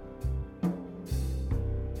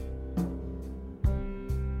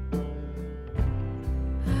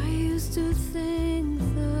 I used to think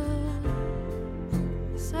the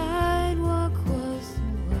sidewalk was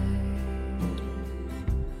the way.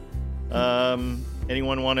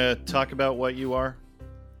 Anyone want to talk about What You Are?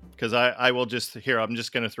 Because I will just, here, I'm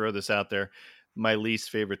just going to throw this out there. My least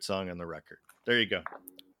favorite song on the record. There you go.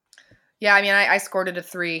 Yeah, I mean, I scored it a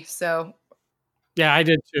 3, so Yeah, I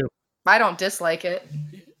did too. I don't dislike it.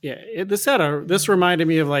 Yeah, this reminded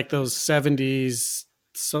me of like those 70s,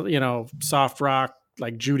 soft rock,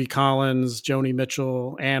 like Judy Collins, Joni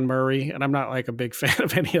Mitchell, Anne Murray, and I'm not like a big fan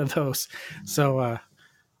of any of those. So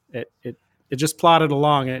it just plodded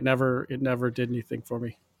along, and it never did anything for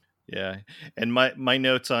me. Yeah. And my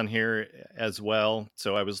notes on here as well.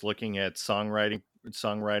 So I was looking at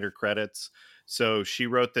songwriter credits. So she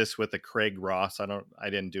wrote this with a Craig Ross. I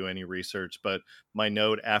didn't do any research, but my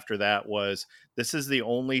note after that was, this is the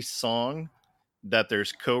only song that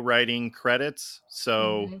there's co-writing credits.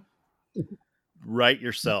 So write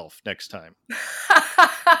yourself next time.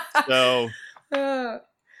 So you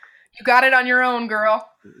got it on your own, girl.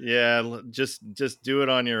 Yeah, just do it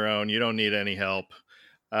on your own. You don't need any help.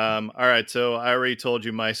 All right, so I already told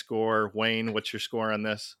you my score. Wayne, what's your score on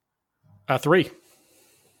this? 3.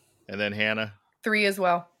 And then Hannah? 3 as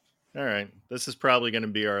well. All right, this is probably going to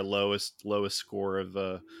be our lowest score of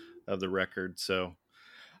the record. So,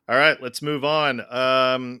 all right, let's move on.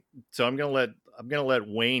 So I'm going to let I'm gonna let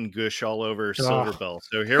Wayne gush all over Silver Bell.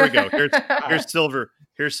 So here we go.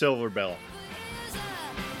 Here's Silver Bell.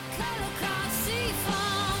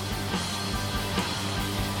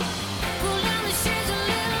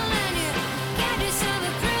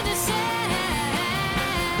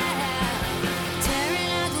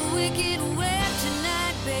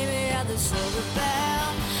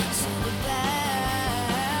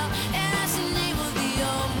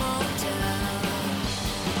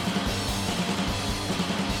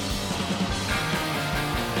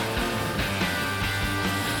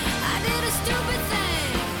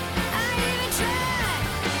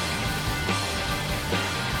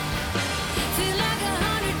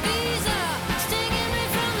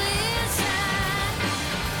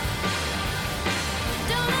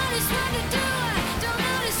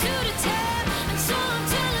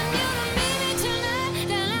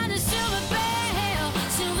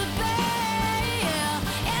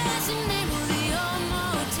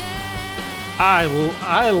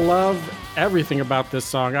 I love everything about this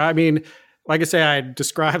song. I mean, like I say, I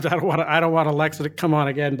described. I don't want Alexa to come on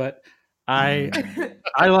again, but I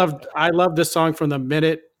love this song from the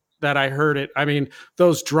minute that I heard it. I mean,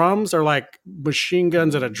 those drums are like machine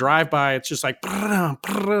guns at a drive-by. It's just like,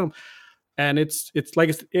 and it's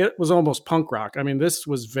like it was almost punk rock. I mean, this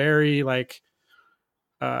was very like,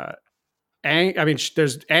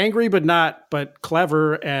 there's angry, but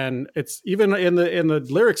clever, and it's even in the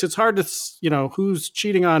lyrics. It's hard to who's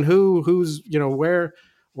cheating on who's where.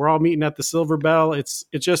 We're all meeting at the Silver Bell. It's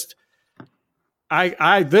just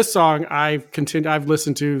this song I've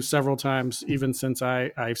listened to several times even since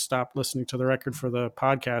I've stopped listening to the record for the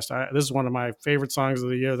podcast. This is one of my favorite songs of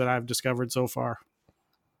the year that I've discovered so far.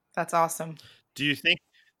 That's awesome. Do you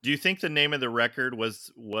think the name of the record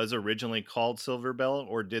was originally called Silver Bell,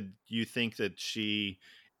 or did you think that she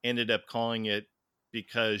ended up calling it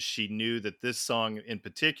because she knew that this song in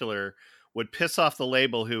particular would piss off the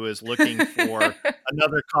label who is looking for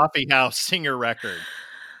another coffee house singer record?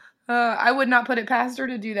 I would not put it past her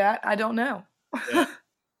to do that. I don't know. Yeah.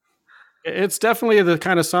 It's definitely the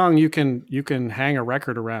kind of song you can hang a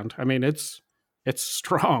record around. I mean, it's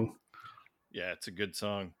strong. Yeah, it's a good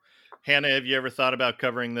song. Hannah, have you ever thought about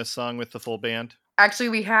covering this song with the full band? Actually,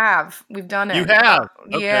 we have. We've done it. You have?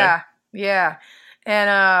 Okay. Yeah.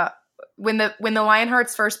 And when the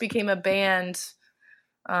Lionhearts first became a band,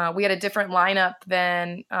 we had a different lineup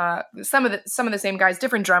than some of the same guys,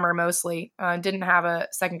 different drummer mostly. Didn't have a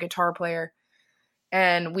second guitar player,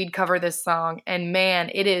 and we'd cover this song. And man,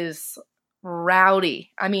 it is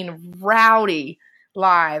rowdy. I mean, rowdy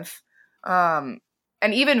live.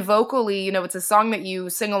 And even vocally, it's a song that you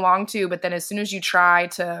sing along to, but then as soon as you try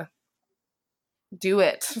to do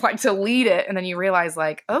it, like to lead it, and then you realize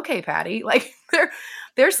like, okay, Patty, like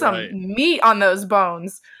there's some meat on those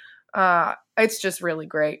bones. It's just really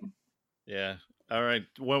great. Yeah. All right.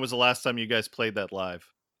 When was the last time you guys played that live?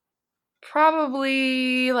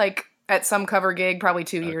 Probably like at some cover gig, probably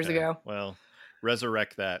 2 years ago. Well,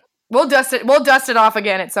 resurrect that. We'll dust it off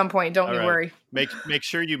again at some point. Don't you worry. Make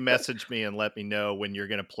sure you message me and let me know when you're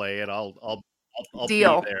going to play it. I'll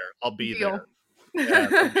Deal. be there. I'll be Deal. there. Yeah,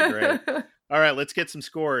 that'd be great. All right, let's get some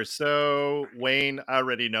scores. So, Wayne, I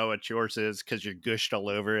already know what yours is because you gushed all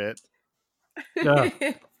over it.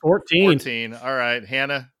 14. All right,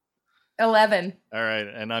 Hannah. 11. All right,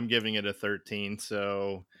 and I'm giving it a 13.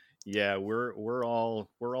 So, yeah, we're all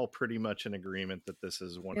pretty much in agreement that this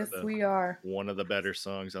is one of the better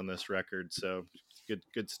songs on this record. So,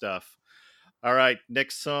 good stuff. All right,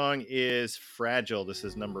 next song is Fragile. This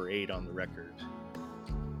is number 8 on the record.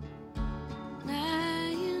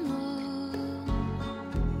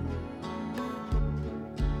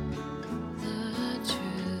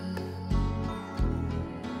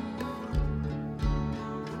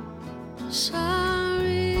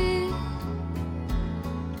 Sorry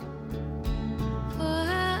for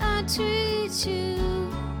how I treat you.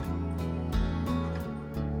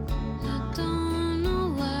 I don't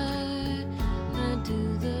know why I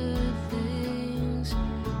do the things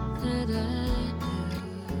that I do.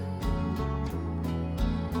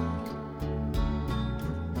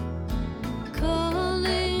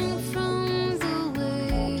 Calling from the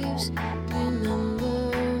waves,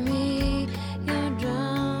 remember me, you're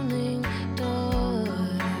drowning.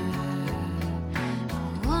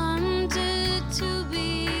 To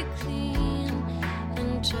be clean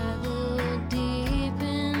and travel deep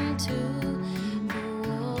into the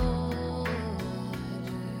water.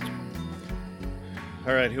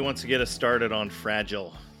 All right, who wants to get us started on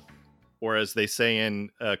Fragile? Or as they say in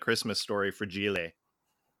A Christmas Story, Fragile.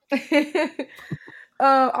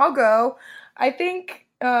 I'll go. I think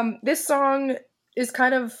this song is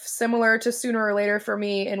kind of similar to Sooner or Later for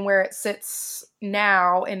me and where it sits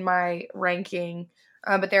now in my ranking.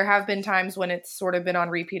 But there have been times when it's sort of been on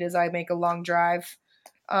repeat as I make a long drive.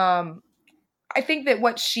 I think that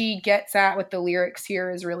what she gets at with the lyrics here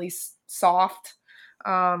is really soft,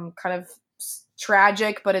 kind of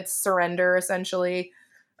tragic, but it's surrender essentially.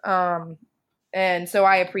 And so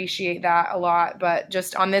I appreciate that a lot. But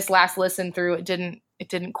just on this last listen through, it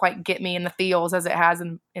didn't quite get me in the feels as it has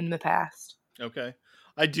in the past. Okay.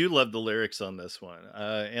 I do love the lyrics on this one.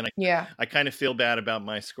 And I kind of feel bad about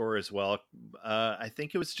my score as well. I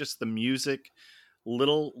think it was just the music,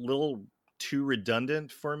 little too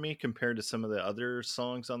redundant for me compared to some of the other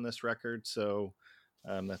songs on this record. So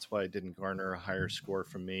that's why it didn't garner a higher score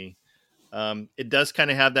from me. It does kind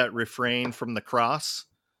of have that refrain from The Cross,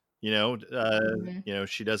 you know,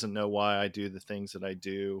 she doesn't know why I do the things that I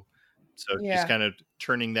do. So she's kind of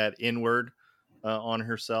turning that inward on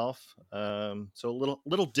herself. So a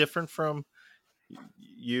little different from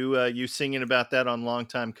you singing about that on Long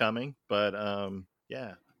Time Coming, but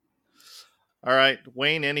yeah. All right,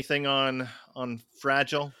 Wayne, anything on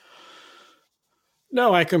Fragile?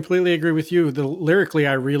 No, I completely agree with you. Lyrically,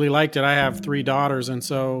 I really liked it. I have 3 daughters, and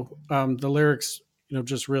so the lyrics,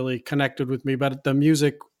 just really connected with me. But the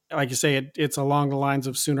music, like you say, it's along the lines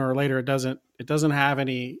of Sooner or Later. It doesn't have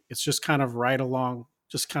any. It's just kind of right along,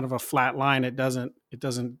 just kind of a flat line. It doesn't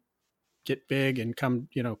get big and come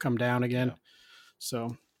down again. Yeah.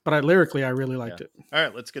 So, but lyrically, I really liked it. All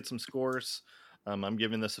right, let's get some scores. I'm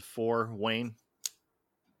giving this a 4. Wayne,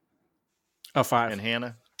 a 5, and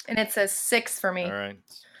Hannah. And it's a 6 for me. All right.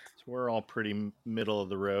 So we're all pretty middle of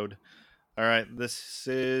the road. All right. This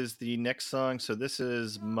is the next song. So this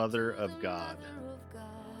is Mother of God.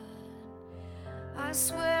 I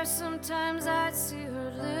swear sometimes I'd see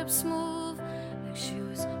her lips move like she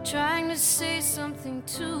was trying to say something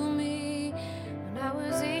to me. When I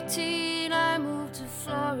was 18, I moved to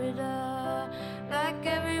Florida. Like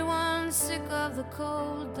everyone sick of the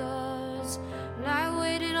cold does. And I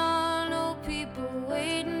waited on old people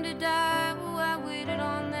waiting to die. Oh, I waited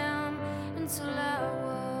on them until I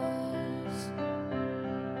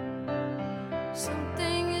was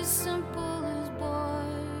something as simple as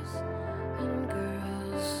boys and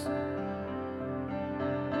girls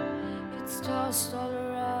gets tossed all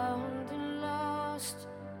around and lost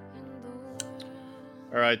in the world.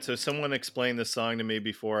 All right, so someone explain the song to me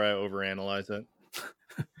before I overanalyze it.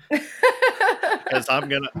 Because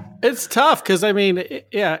it's tough because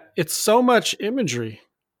it's so much imagery.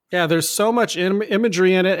 Yeah, there's so much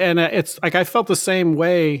imagery in it, and it's like I felt the same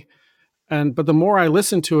way. But the more I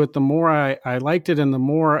listened to it, the more I liked it, and the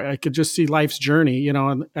more I could just see life's journey.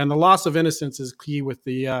 And the loss of innocence is key with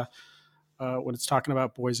the when it's talking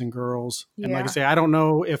about boys and girls. Yeah. And like I say, I don't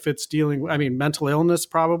know if it's mental illness.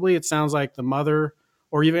 Probably it sounds like the mother,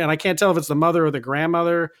 and I can't tell if it's the mother or the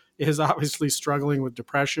grandmother is obviously struggling with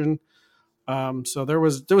depression. So there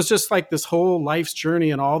was just like this whole life's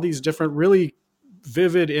journey and all these different really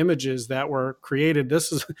vivid images that were created.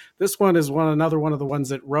 This one is another one of the ones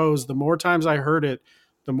that rose. The more times I heard it,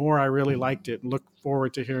 the more I really liked it and look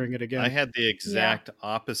forward to hearing it again. I had the exact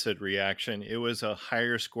opposite reaction. It was a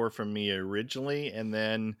higher score from me originally, and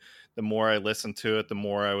then the more I listened to it, the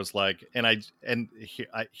more I was like, I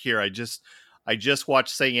just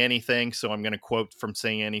watched Say Anything, so I'm going to quote from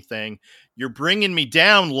Say Anything. "You're bringing me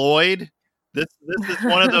down, Lloyd." This is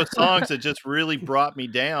one of those songs that just really brought me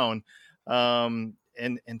down. And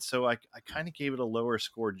so I kind of gave it a lower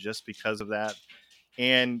score just because of that.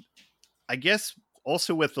 And I guess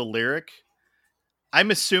also with the lyric,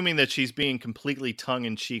 I'm assuming that she's being completely tongue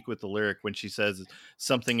in cheek with the lyric when she says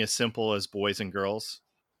something as simple as boys and girls,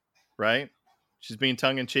 right? She's being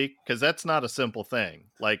tongue in cheek because that's not a simple thing,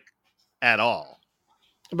 like at all.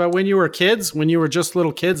 But when you were kids, when you were just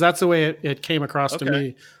little kids, that's the way it came across to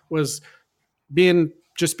me, was being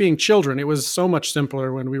children. It was so much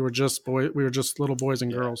simpler when we were just little boys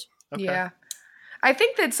and girls. Okay. Yeah. I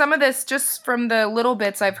think that some of this, just from the little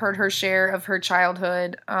bits I've heard her share of her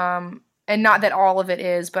childhood, and not that all of it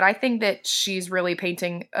is, but I think that she's really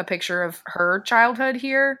painting a picture of her childhood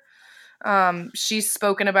here. She's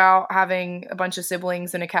spoken about having a bunch of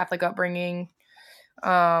siblings and a Catholic upbringing,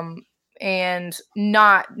 and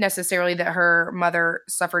not necessarily that her mother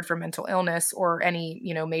suffered from mental illness or any,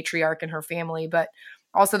 matriarch in her family, but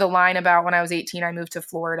also the line about when I was 18, I moved to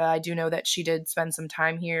Florida. I do know that she did spend some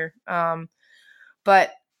time here.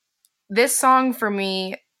 But this song for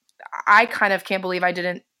me, I kind of can't believe I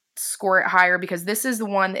didn't score it higher, because this is the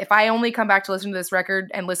one, if I only come back to listen to this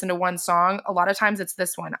record and listen to one song, a lot of times it's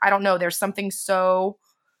this one. I don't know. There's something so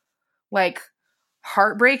like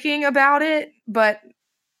heartbreaking about it, but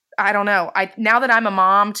I don't know. Now that I'm a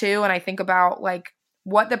mom too, and I think about like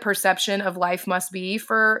what the perception of life must be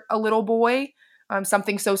for a little boy,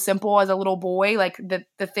 something so simple as a little boy, like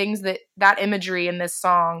the things that imagery in this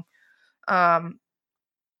song,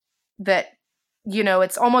 that, you know,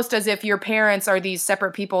 it's almost as if your parents are these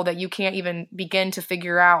separate people that you can't even begin to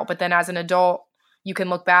figure out. But then as an adult, you can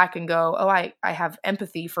look back and go, oh, I have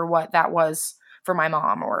empathy for what that was for my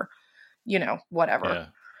mom, or, you know, whatever.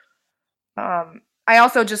 Yeah. I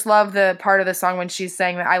also just love the part of the song when she's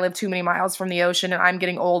saying that I live too many miles from the ocean and I'm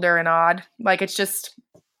getting older and odd. Like, it's just,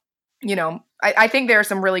 you know, I think there are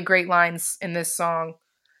some really great lines in this song,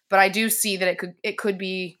 but I do see that it could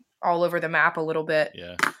be all over the map a little bit.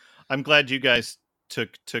 Yeah. I'm glad you guys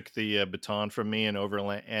took the baton from me and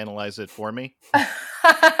overanalyzed it for me.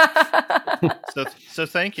 So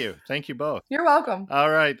thank you both. You're welcome. All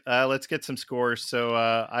right, let's get some scores. So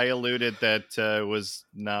I alluded that was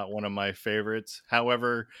not one of my favorites.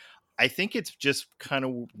 However, I think it's just kind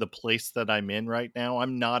of the place that I'm in right now.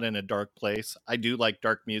 I'm not in a dark place. I do like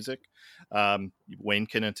dark music. Wayne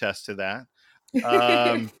can attest to that.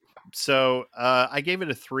 So I gave it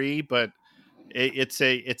a 3, but it's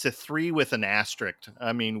a 3 with an asterisk.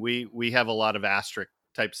 I mean, we have a lot of asterisk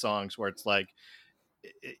type songs where it's like,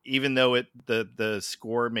 even though the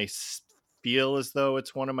score may feel as though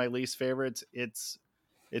it's one of my least favorites, it's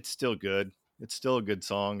still good. It's still a good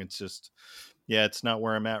song. It's just, yeah, it's not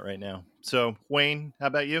where I'm at right now. So Wayne, how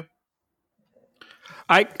about you?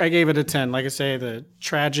 I gave it a 10. Like I say, the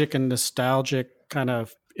tragic and nostalgic kind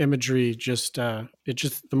of imagery, the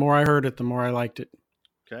more I heard it, the more I liked it.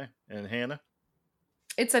 Okay. And Hannah?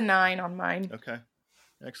 It's a 9 on mine. Okay.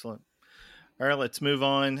 Excellent. All right, let's move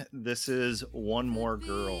on. This is One More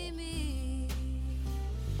Girl. You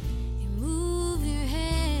move your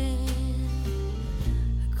hand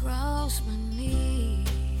across my knee,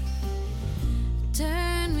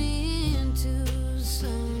 turn me into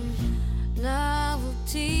some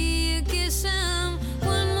novelty. I guess I'm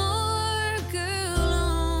one more girl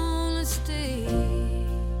on the stage.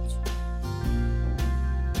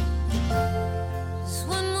 Just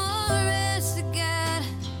one more rest I got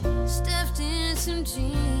stuffed in some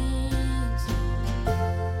jeans.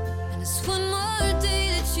 And it's one more day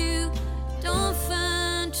that you don't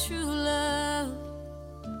find true love,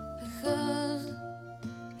 because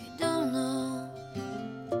you don't know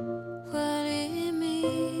what it means.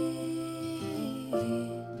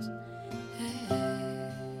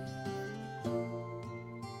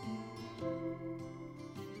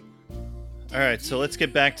 All right, so let's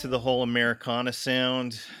get back to the whole Americana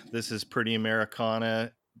sound. This is pretty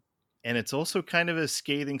Americana. And it's also kind of a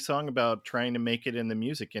scathing song about trying to make it in the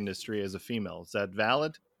music industry as a female. Is that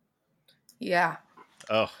valid? Yeah.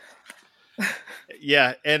 Oh,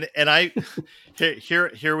 yeah. And I,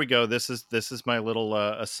 here we go. This is my little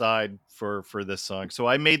aside for this song. So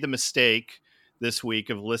I made the mistake this week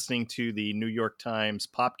of listening to the New York Times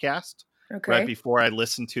Popcast Okay. right before I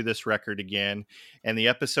listened to this record again. And the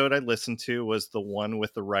episode I listened to was the one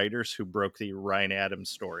with the writers who broke the Ryan Adams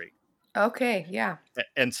story. Okay. Yeah.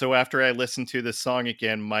 And so after I listened to this song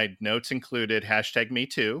again, my notes included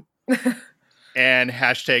 #MeToo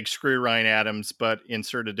and #screw Ryan Adams, but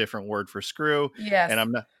insert a different word for screw. Yes.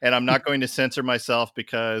 And I'm not going to censor myself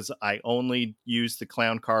because I only use the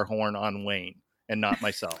clown car horn on Wayne and not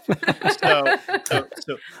myself.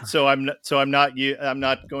 So I'm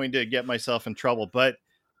not going to get myself in trouble. But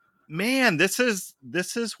man, this is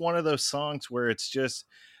one of those songs where it's just,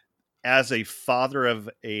 as a father of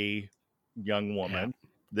a young woman,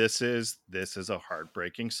 this is a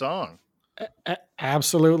heartbreaking song.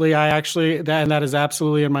 Absolutely. That is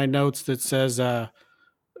absolutely in my notes that says, a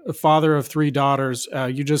father of 3 daughters.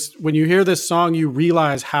 When you hear this song, you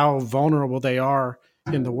realize how vulnerable they are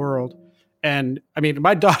in the world. And I mean,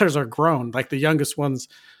 my daughters are grown, like the youngest one's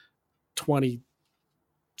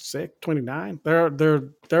 26, 29.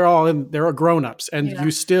 They're all they're grown-ups, and Yeah. you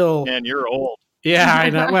still, And you're old. yeah, I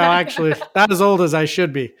know. Well, actually, not as old as I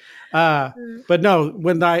should be. But no,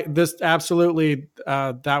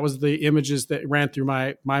 that was the images that ran through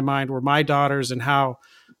my mind were my daughters, and how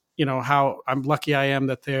I'm lucky I am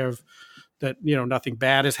that nothing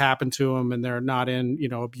bad has happened to them, and they're not in,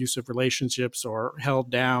 abusive relationships or held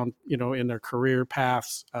down, in their career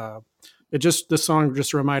paths. The song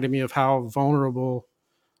just reminded me of how vulnerable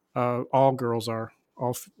all girls are,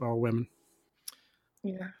 all women.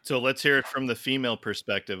 Yeah. So let's hear it from the female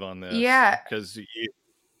perspective on this. Yeah. Because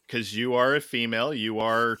you are a female, you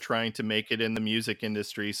are trying to make it in the music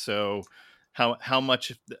industry. So how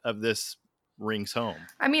much of this rings home?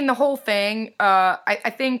 I mean, the whole thing.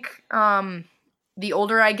 I think the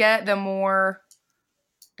older I get, the more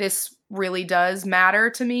this really does matter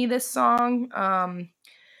to me, this song.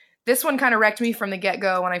 This one kind of wrecked me from the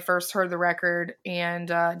get-go when I first heard the record, and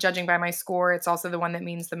judging by my score, it's also the one that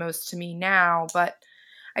means the most to me now. But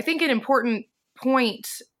I think an important point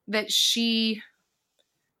that she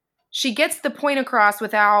gets the point across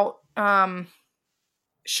without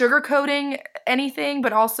sugarcoating anything,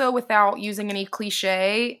 but also without using any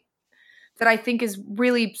cliche, that I think is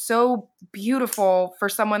really so beautiful for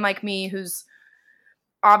someone like me who's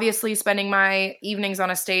obviously spending my evenings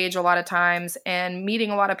on a stage a lot of times and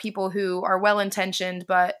meeting a lot of people who are well-intentioned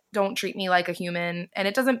but don't treat me like a human. And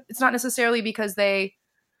it's not necessarily because they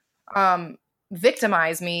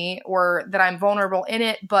victimize me or that I'm vulnerable in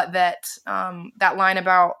it, but that that line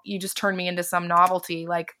about you just turn me into some novelty,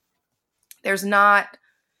 like there's not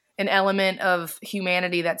an element of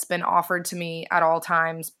humanity that's been offered to me at all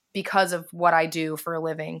times because of what I do for a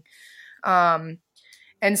living. And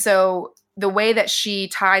so the way that she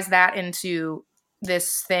ties that into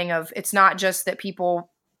this thing of, it's not just that people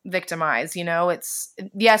victimize, it's,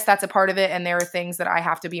 yes, that's a part of it. And there are things that I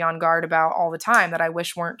have to be on guard about all the time that I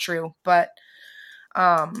wish weren't true. But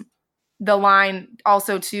the line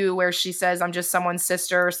also too, where she says, I'm just someone's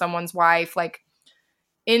sister, or someone's wife, like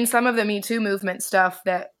in some of the Me Too movement stuff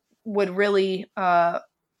that would really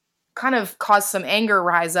kind of cause some anger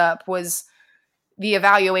rise up was the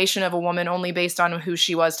evaluation of a woman only based on who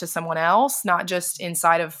she was to someone else, not just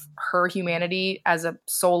inside of her humanity as a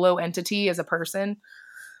solo entity, as a person.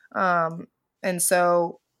 And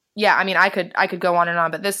so, yeah, I mean, I could go on and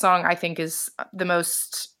on, but this song I think is the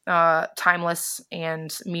most timeless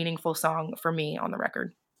and meaningful song for me on the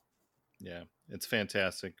record. Yeah, it's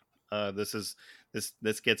fantastic.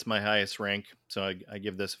 This gets my highest rank, so I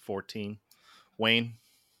give this a 14. Wayne?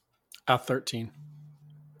 13.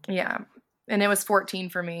 Yeah. And it was 14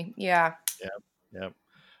 for me. Yeah. Yep.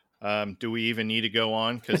 Do we even need to go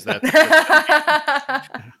on? Because that's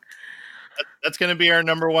going to be our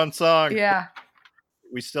number one song. Yeah.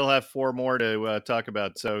 We still have 4 more to talk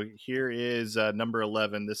about. So here is number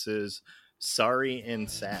 11. This is Sorry and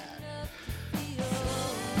Sad.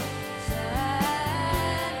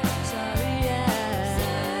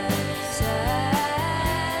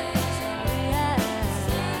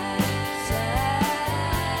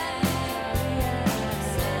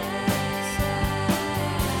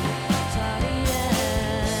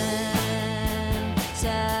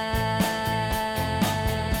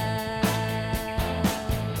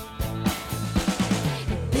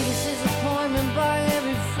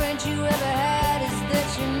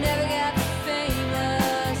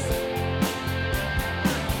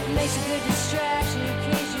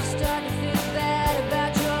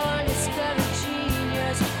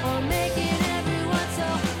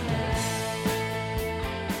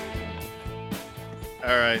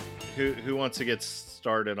 All right, who wants to get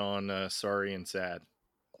started on Sorry and Sad?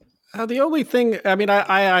 The only thing, I mean,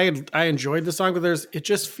 I enjoyed the song, but it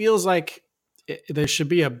just feels like there should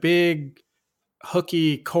be a big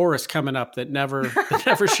hooky chorus coming up that never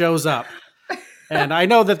shows up. And I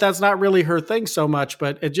know that that's not really her thing so much,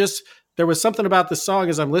 but there was something about the song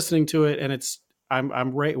as I'm listening to it, and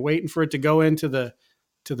I'm waiting for it to go into the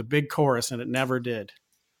big chorus, and it never did.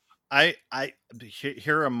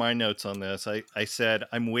 Here are my notes on this. I said,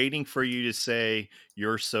 I'm waiting for you to say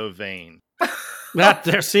you're so vain.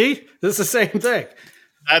 See, this is the same thing.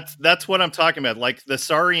 That's what I'm talking about. Like the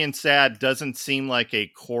Sorry and Sad doesn't seem like a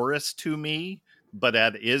chorus to me, but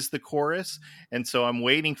that is the chorus. And so I'm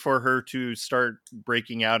waiting for her to start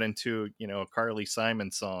breaking out into, a Carly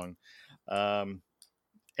Simon song.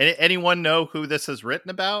 Anyone know who this is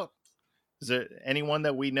written about? Is there anyone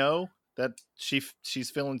that we know that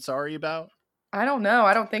she's feeling sorry about? I don't know.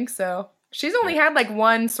 I don't think so. She's only had like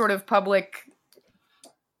one sort of public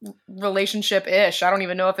relationship-ish. I don't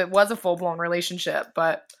even know if it was a full-blown relationship,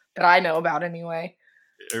 but that I know about anyway.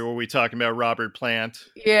 Or were we talking about Robert Plant?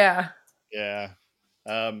 Yeah. Yeah.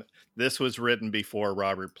 This was written before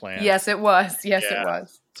Robert Plant. Yes, it was. Yes, yeah. It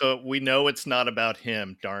was. So we know it's not about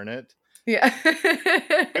him, darn it. Yeah.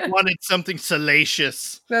 I wanted something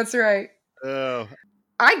salacious. That's right. Oh.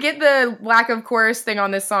 I get the lack of chorus thing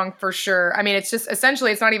on this song for sure. I mean, it's just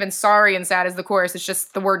essentially, it's not even sorry and sad as the chorus. It's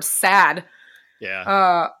just the word sad.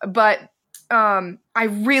 Yeah. But I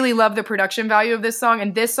really love the production value of this song.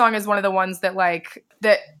 And this song is one of the ones that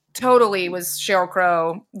that totally was Sheryl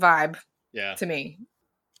Crow vibe to me.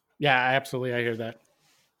 Yeah, absolutely. I hear that.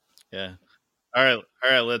 Yeah. All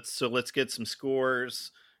right. Let's get some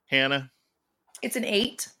scores. Hannah? It's an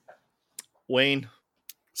 8. Wayne?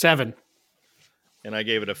 7. And I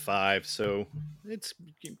gave it a 5, so it's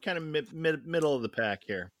kind of middle of the pack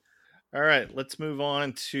here. All right, let's move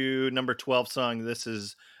on to number 12 song. This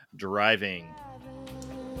is Driving.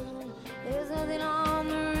 There's nothing on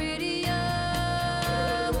the radio.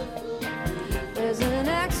 There's an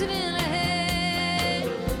accident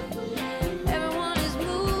ahead. Everyone is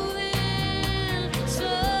moving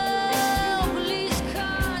slow. Police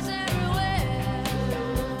cars everywhere.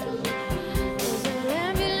 There's an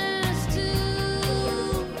ambulance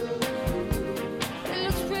too. It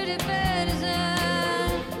looks pretty bad as I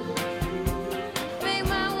make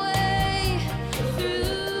my way through.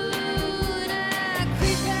 And I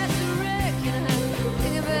creep past the wreck and I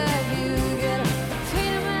think about you. Got a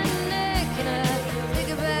pain in my neck and I think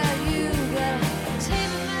about you. Got a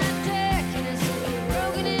tape in my deck and it's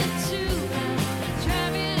broken in two.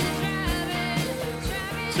 Driving.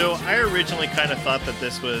 So I originally kind of thought that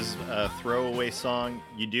this was a throwaway song.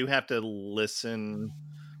 You do have to listen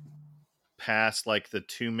past like the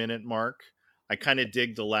 2-minute mark. I kind of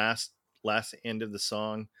dig the last end of the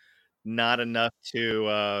song. Not enough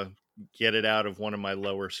to get it out of one of my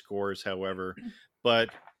lower scores, however. But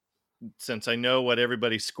since I know what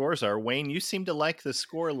everybody's scores are, Wayne, you seem to like the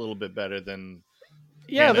score a little bit better than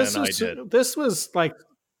Yeah, Hannah this and I was did.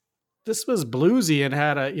 this was bluesy and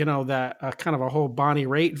had a that kind of a whole Bonnie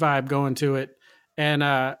Raitt vibe going to it, and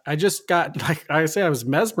I just got like I say I was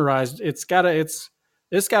mesmerized. It's got a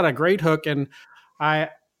great hook, and I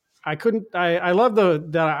love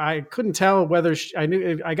that I couldn't tell whether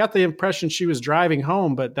I got the impression she was driving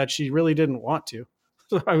home, but that she really didn't want to.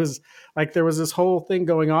 So I was like, there was this whole thing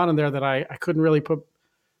going on in there that I couldn't really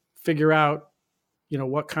figure out,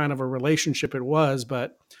 what kind of a relationship it was,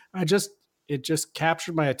 but it just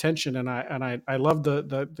captured my attention, and I love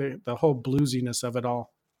the whole bluesiness of it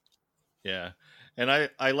all. Yeah. And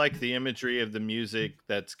I like the imagery of the music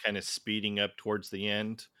that's kind of speeding up towards the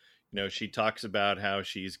end. She talks about how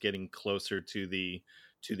she's getting closer to the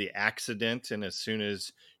accident, and as soon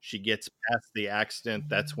as she gets past the accident,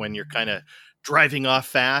 that's when you're kind of driving off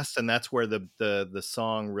fast, and that's where the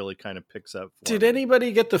song really kind of picks up for Did me.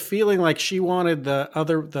 anybody get the feeling like she wanted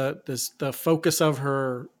the focus of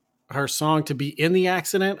her song to be in the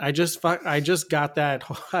accident? I just got that.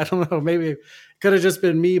 I don't know. Maybe it could have just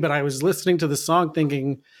been me, but I was listening to the song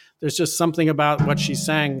thinking there's just something about what she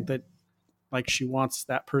sang that like she wants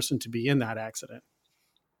that person to be in that accident.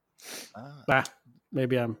 Ah.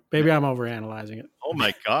 Maybe I'm overanalyzing it. Oh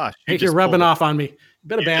my gosh. Hey, you're rubbing off on me.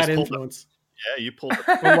 Been a you bad just pulled influence. Yeah, you pulled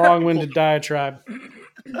A long-winded diatribe.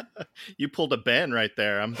 you pulled a Ben right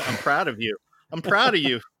there. I'm proud of you. I'm proud of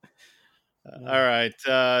you. All right.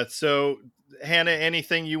 So Hannah,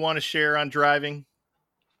 anything you want to share on Driving?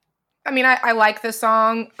 I mean, I like the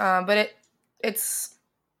song, but it's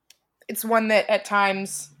one that at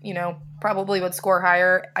times, probably would score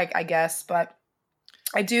higher, I guess. But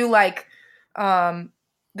I do like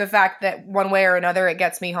the fact that one way or another it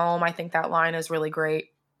gets me home. I think that line is really great.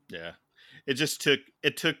 Yeah. It just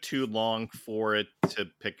took too long for it to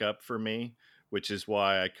pick up for me, which is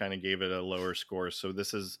why I kind of gave it a lower score. So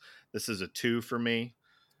this is a 2 for me.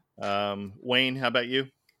 Wayne, how about you?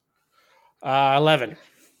 11.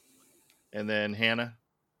 And then Hannah?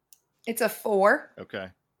 It's a 4. Okay.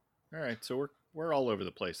 All right. So we're all over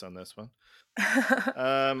the place on this one.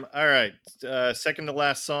 All right. Second to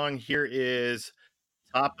last song here is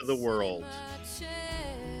Top of the World.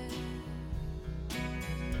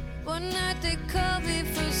 One night they called me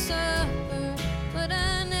for supper, but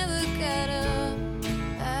I never got up.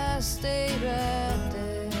 I stayed right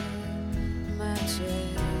there in my chair.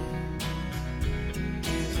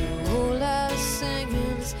 There's a whole lot of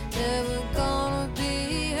singing that's never gonna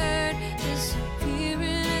be heard.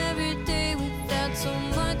 Disappearing every day without so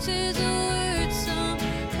much as a word somehow.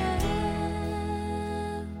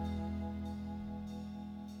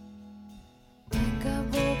 Think I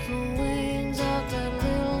broke the wings off that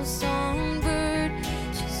little songbird.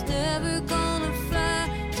 She's never gonna fly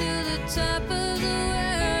to the top of the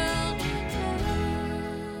world.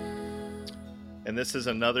 And this is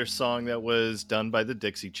another song that was done by the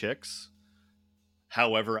Dixie Chicks.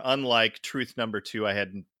 However, unlike Truth Number 2, I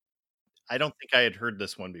don't think I had heard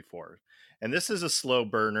this one before. And this is a slow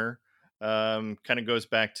burner. Kind of goes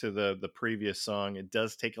back to the previous song. It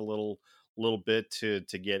does take a little bit to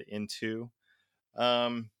get into.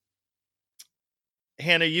 Hannah,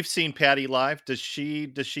 you've seen Patty live. Does she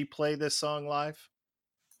play this song live?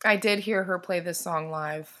 I did hear her play this song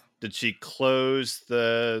live. Did she close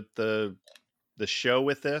the show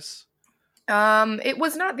with this? It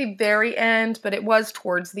was not the very end, but it was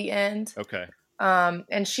towards the end. Okay.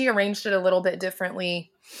 And she arranged it a little bit differently.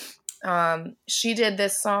 She did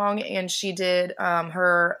this song and she did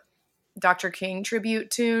her Dr. King tribute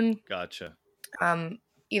tune. Gotcha.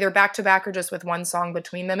 Either back to back or just with one song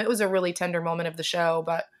between them. It was a really tender moment of the show,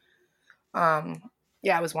 but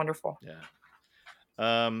Yeah, it was wonderful. Yeah.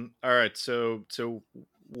 All right. So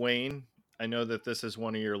Wayne, I know that this is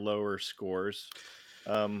one of your lower scores.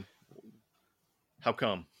 How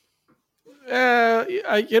come?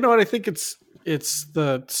 You know what? I think it's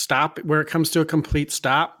the stop where it comes to a complete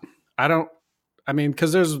stop.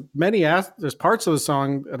 Because there's there's parts of the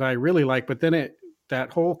song that I really like, but then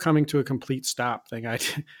that whole coming to a complete stop thing,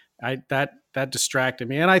 that distracted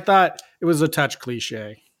me, and I thought it was a touch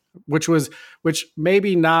cliche, which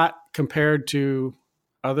maybe not compared to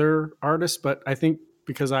other artists, but I think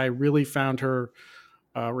because I really found her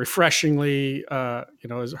refreshingly, her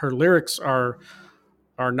lyrics are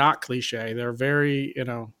not cliche. They're very,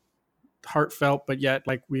 heartfelt, but yet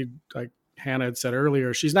like Hannah had said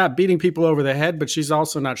earlier, she's not beating people over the head, but she's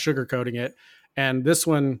also not sugarcoating it. And this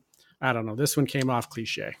one, I don't know, this one came off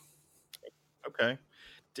cliche. Okay.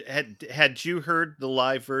 Had you heard the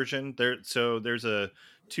live version? So there's a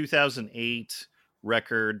 2008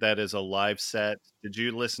 record that is a live set. Did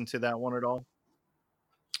you listen to that one at all?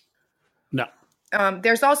 No.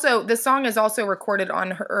 There's also, the song is also recorded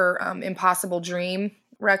on her Impossible Dream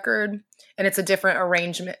record, and it's a different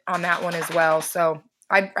arrangement on that one as well. So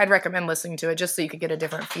I'd recommend listening to it just so you could get a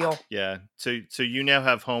different feel. Yeah. So you now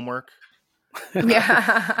have homework.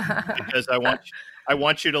 Yeah. Because I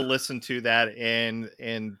want you to listen to that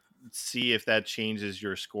and see if that changes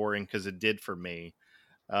your scoring, because it did for me.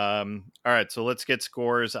 All right, so let's get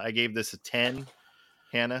scores. I gave this a 10.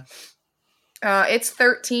 Hannah? It's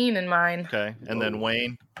 13 in mine. Okay, and then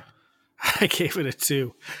Wayne? I gave it a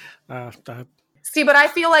 2. See, but I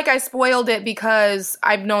feel like I spoiled it because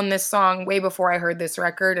I've known this song way before I heard this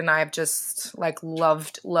record, and I've just like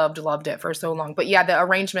loved it for so long. But yeah, the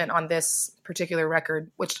arrangement on this particular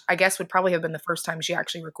record, which I guess would probably have been the first time she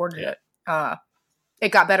actually recorded it, it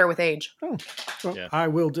got better with age. Oh, well, Yeah. I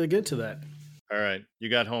will dig into that. All right, you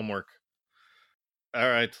got homework. All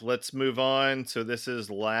right, let's move on. So this is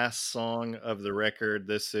last song of the record.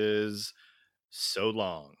 This is So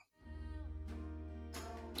Long.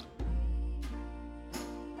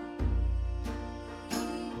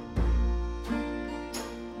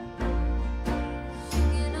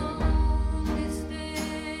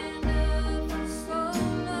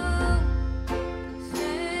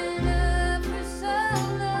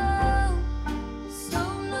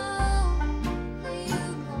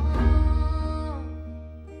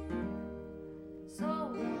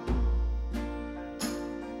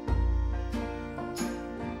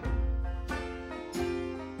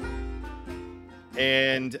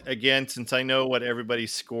 And again, since I know what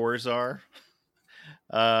everybody's scores are,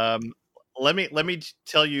 let me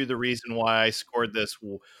tell you the reason why I scored this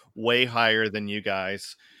way higher than you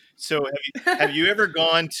guys. So have you ever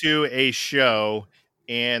gone to a show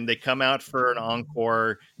and they come out for an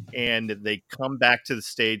encore and they come back to the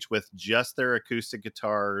stage with just their acoustic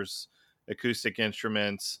guitars, acoustic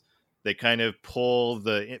instruments? They kind of pull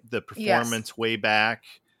the performance way back.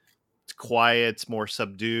 It's quiet, it's more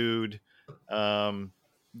subdued.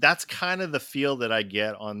 That's kind of the feel that I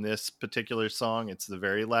get on this particular song. It's the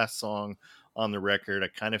very last song on the record. I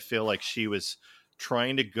kind of feel like she was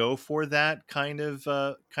trying to go for that kind of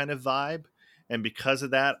vibe, and because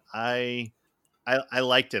of that, I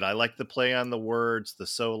liked it. I liked the play on the words, the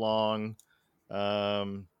so long.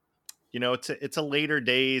 It's a later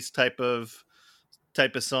days type of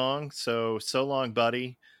song. So long,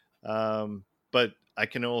 buddy. But I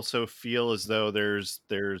can also feel as though there's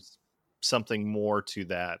something more to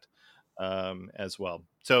that as well.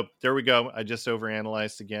 So there we go. I just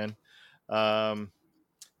overanalyzed again.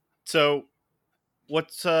 So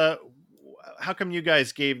what's how come you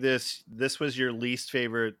guys gave this was your least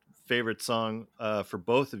favorite song for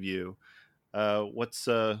both of you? What's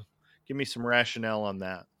give me some rationale on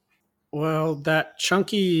that. Well, that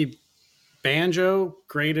chunky banjo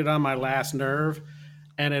grated on my last nerve,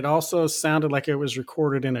 and it also sounded like it was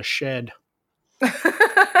recorded in a shed.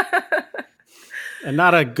 And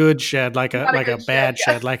not a good shed, like a bad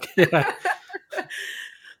shed. Like, yeah.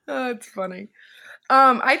 Oh, it's funny.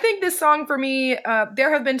 I think this song for me,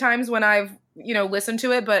 there have been times when I've, listened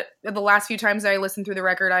to it, but the last few times I listened through the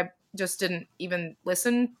record, I just didn't even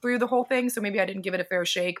listen through the whole thing. So maybe I didn't give it a fair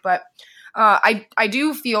shake, but I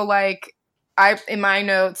do feel like in my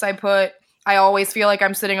notes, I always feel like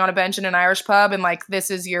I'm sitting on a bench in an Irish pub, and like,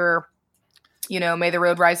 this is your, may the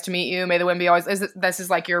road rise to meet you. May the wind be always, this is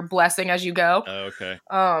like your blessing as you go. Oh, okay.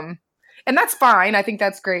 And that's fine. I think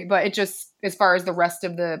that's great. But it just, as far as the rest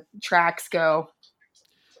of the tracks go,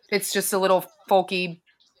 it's just a little folky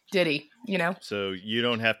ditty, So you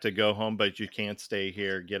don't have to go home, but you can't stay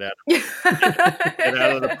here. Get out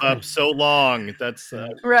of the pub. So long. That's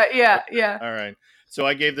right. Yeah. Yeah. All right. So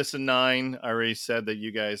I gave this a 9. I already said that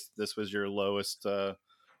you guys, this was your lowest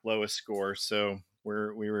score. So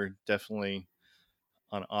we were definitely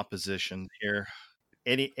on opposition here.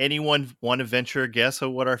 Anyone want to venture a guess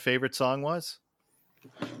of what our favorite song was?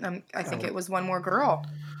 I think it was One More Girl.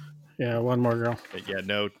 Yeah, One More Girl. Yeah,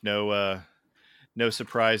 no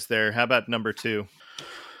surprise there. How about number 2?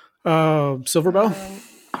 Silver Bow.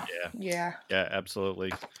 Yeah,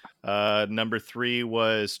 absolutely. Number 3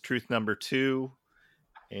 was Truth Number 2,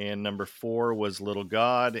 and number 4 was Little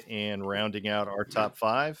God, and rounding out our top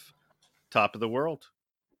 5, Top of the World.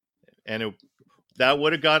 And that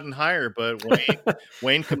would have gotten higher, but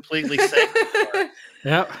Wayne completely sank it.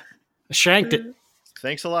 Yeah, shanked it.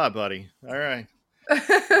 Thanks a lot, buddy. All right.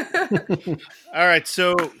 All right.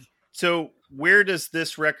 So where does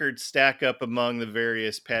this record stack up among the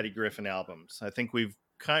various Patty Griffin albums? I think we've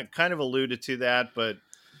kind of alluded to that, but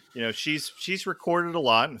you know, she's recorded a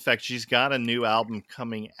lot. In fact, she's got a new album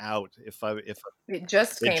coming out. It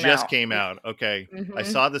just came out. Okay. Mm-hmm. I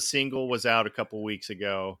saw the single was out a couple weeks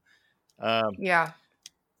ago. Yeah.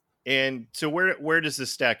 And so where does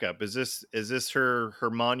this stack up? Is this her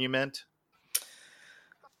monument?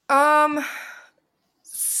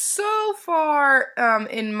 So far,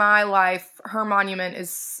 in my life, her monument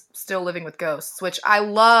is Still Living with Ghosts, which I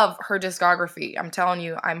love her discography. I'm telling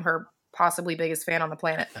you, I'm her possibly biggest fan on the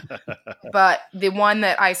planet. But the one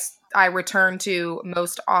that I return to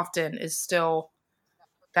most often is still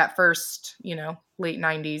that first, late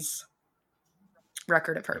 90s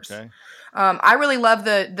record of hers. Okay. I really love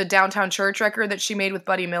the Downtown Church record that she made with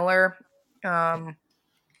Buddy Miller.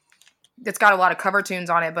 It's got a lot of cover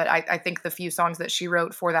tunes on it, but I think the few songs that she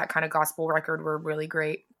wrote for that kind of gospel record were really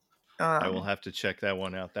great. I will have to check that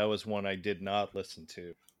one out. That was one I did not listen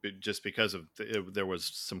to, just because of there was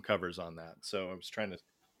some covers on that. So I was trying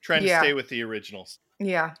to stay with the originals.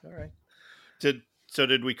 Yeah. All right.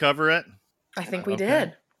 Did we cover it? I think we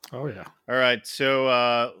did. Oh yeah. All right.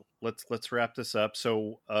 So let's wrap this up.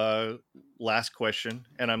 So last question,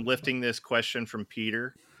 and I'm lifting this question from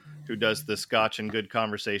Peter, who does the Scotch and Good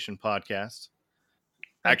Conversation podcast.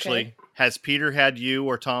 Actually, has Peter had you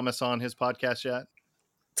or Thomas on his podcast yet?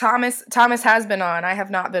 Thomas has been on. I have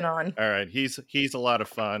not been on. All right. He's a lot of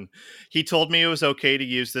fun. He told me it was okay to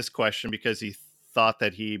use this question because he thought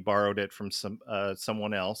that he borrowed it from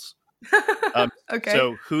someone else. Okay.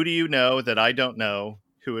 So who do you know that I don't know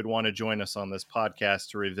who would want to join us on this podcast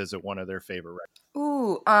to revisit one of their favorite records?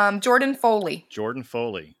 Ooh, Jordan Foley. Jordan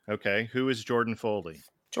Foley. Okay. Who is Jordan Foley?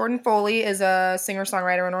 Jordan Foley is a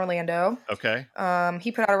singer-songwriter in Orlando. Okay.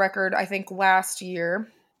 He put out a record, I think, last year.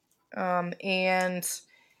 And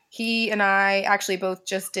he and I actually both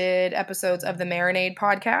just did episodes of the Marinade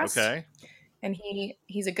podcast. Okay. And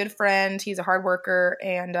he's a good friend. He's a hard worker.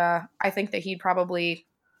 And I think that he'd probably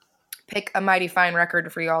pick a mighty fine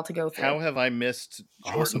record for y'all to go through. How have I missed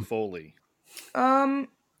Jordan Foley?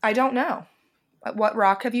 I don't know. What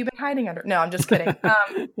rock have you been hiding under? No, I'm just kidding.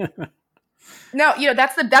 No,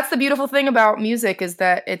 that's the beautiful thing about music is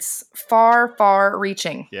that it's far, far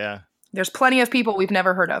reaching. Yeah. There's plenty of people we've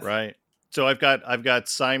never heard of. Right. So I've got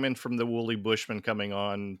Simon from the Woolly Bushmen coming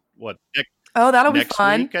on that'll be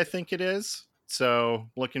fun. Next week, I think it is. So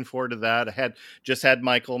looking forward to that. I just had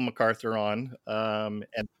Michael MacArthur on,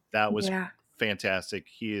 and that was fantastic.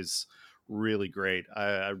 He is really great.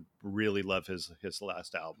 I really love his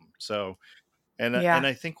last album. So, and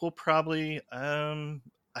I think we'll probably.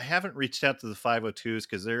 I haven't reached out to the 502s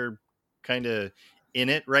because they're kind of in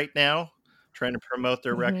it right now, trying to promote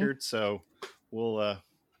their record. So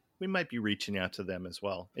we might be reaching out to them as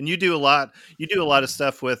well. And you do a lot of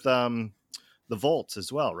stuff with the Volts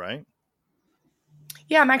as well, right?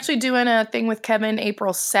 Yeah, I'm actually doing a thing with Kevin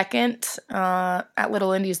April 2nd at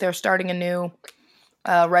Little Indies. They're starting a new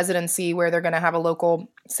residency where they're going to have a local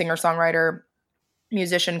singer-songwriter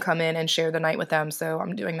musician come in and share the night with them. So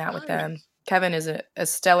I'm doing that with them. Kevin is a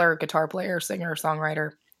stellar guitar player, singer,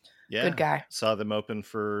 songwriter. Yeah, good guy. Saw them open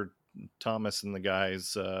for Thomas and the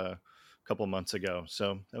guys a couple months ago,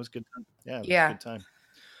 so that was a good time. Yeah, it was a good time.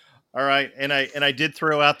 All right, and I did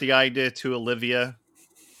throw out the idea to Olivia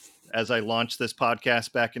as I launched this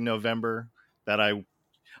podcast back in November that I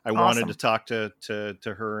wanted to talk to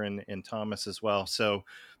her and Thomas as well. So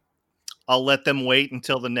I'll let them wait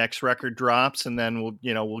until the next record drops, and then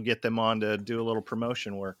we'll get them on to do a little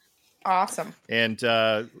promotion work. Awesome. And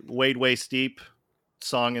Wade Waist Deep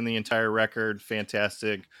song in the entire record,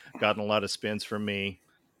 fantastic. Gotten a lot of spins from me.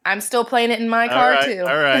 I'm still playing it in my car too.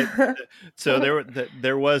 All right. So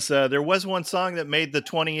there was one song that made the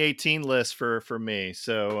 2018 list for me.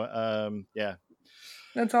 So yeah,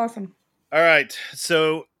 that's awesome. All right.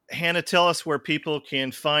 So Hannah, tell us where people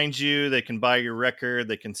can find you. They can buy your record.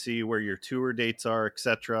 They can see where your tour dates are,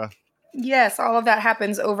 etc. Yes, all of that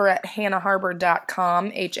happens over at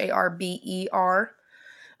hannahharber.com, Harber.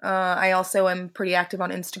 I also am pretty active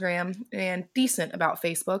on Instagram and decent about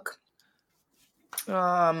Facebook.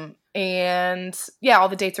 And yeah, all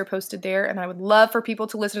the dates are posted there. And I would love for people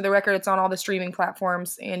to listen to the record. It's on all the streaming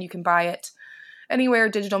platforms, and you can buy it anywhere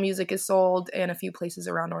digital music is sold and a few places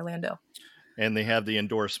around Orlando. And they have the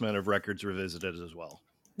endorsement of Records Revisited as well.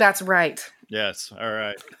 That's right. Yes. All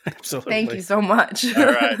right. Absolutely. Thank you so much. All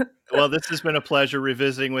right. Well, this has been a pleasure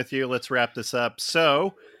revisiting with you. Let's wrap this up.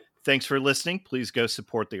 So, thanks for listening. Please go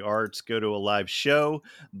support the arts. Go to a live show,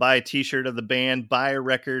 buy a t-shirt of the band, buy a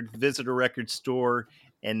record, visit a record store,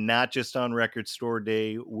 and not just on Record Store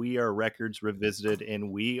Day. We are Records Revisited,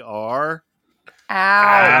 and we are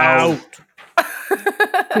out.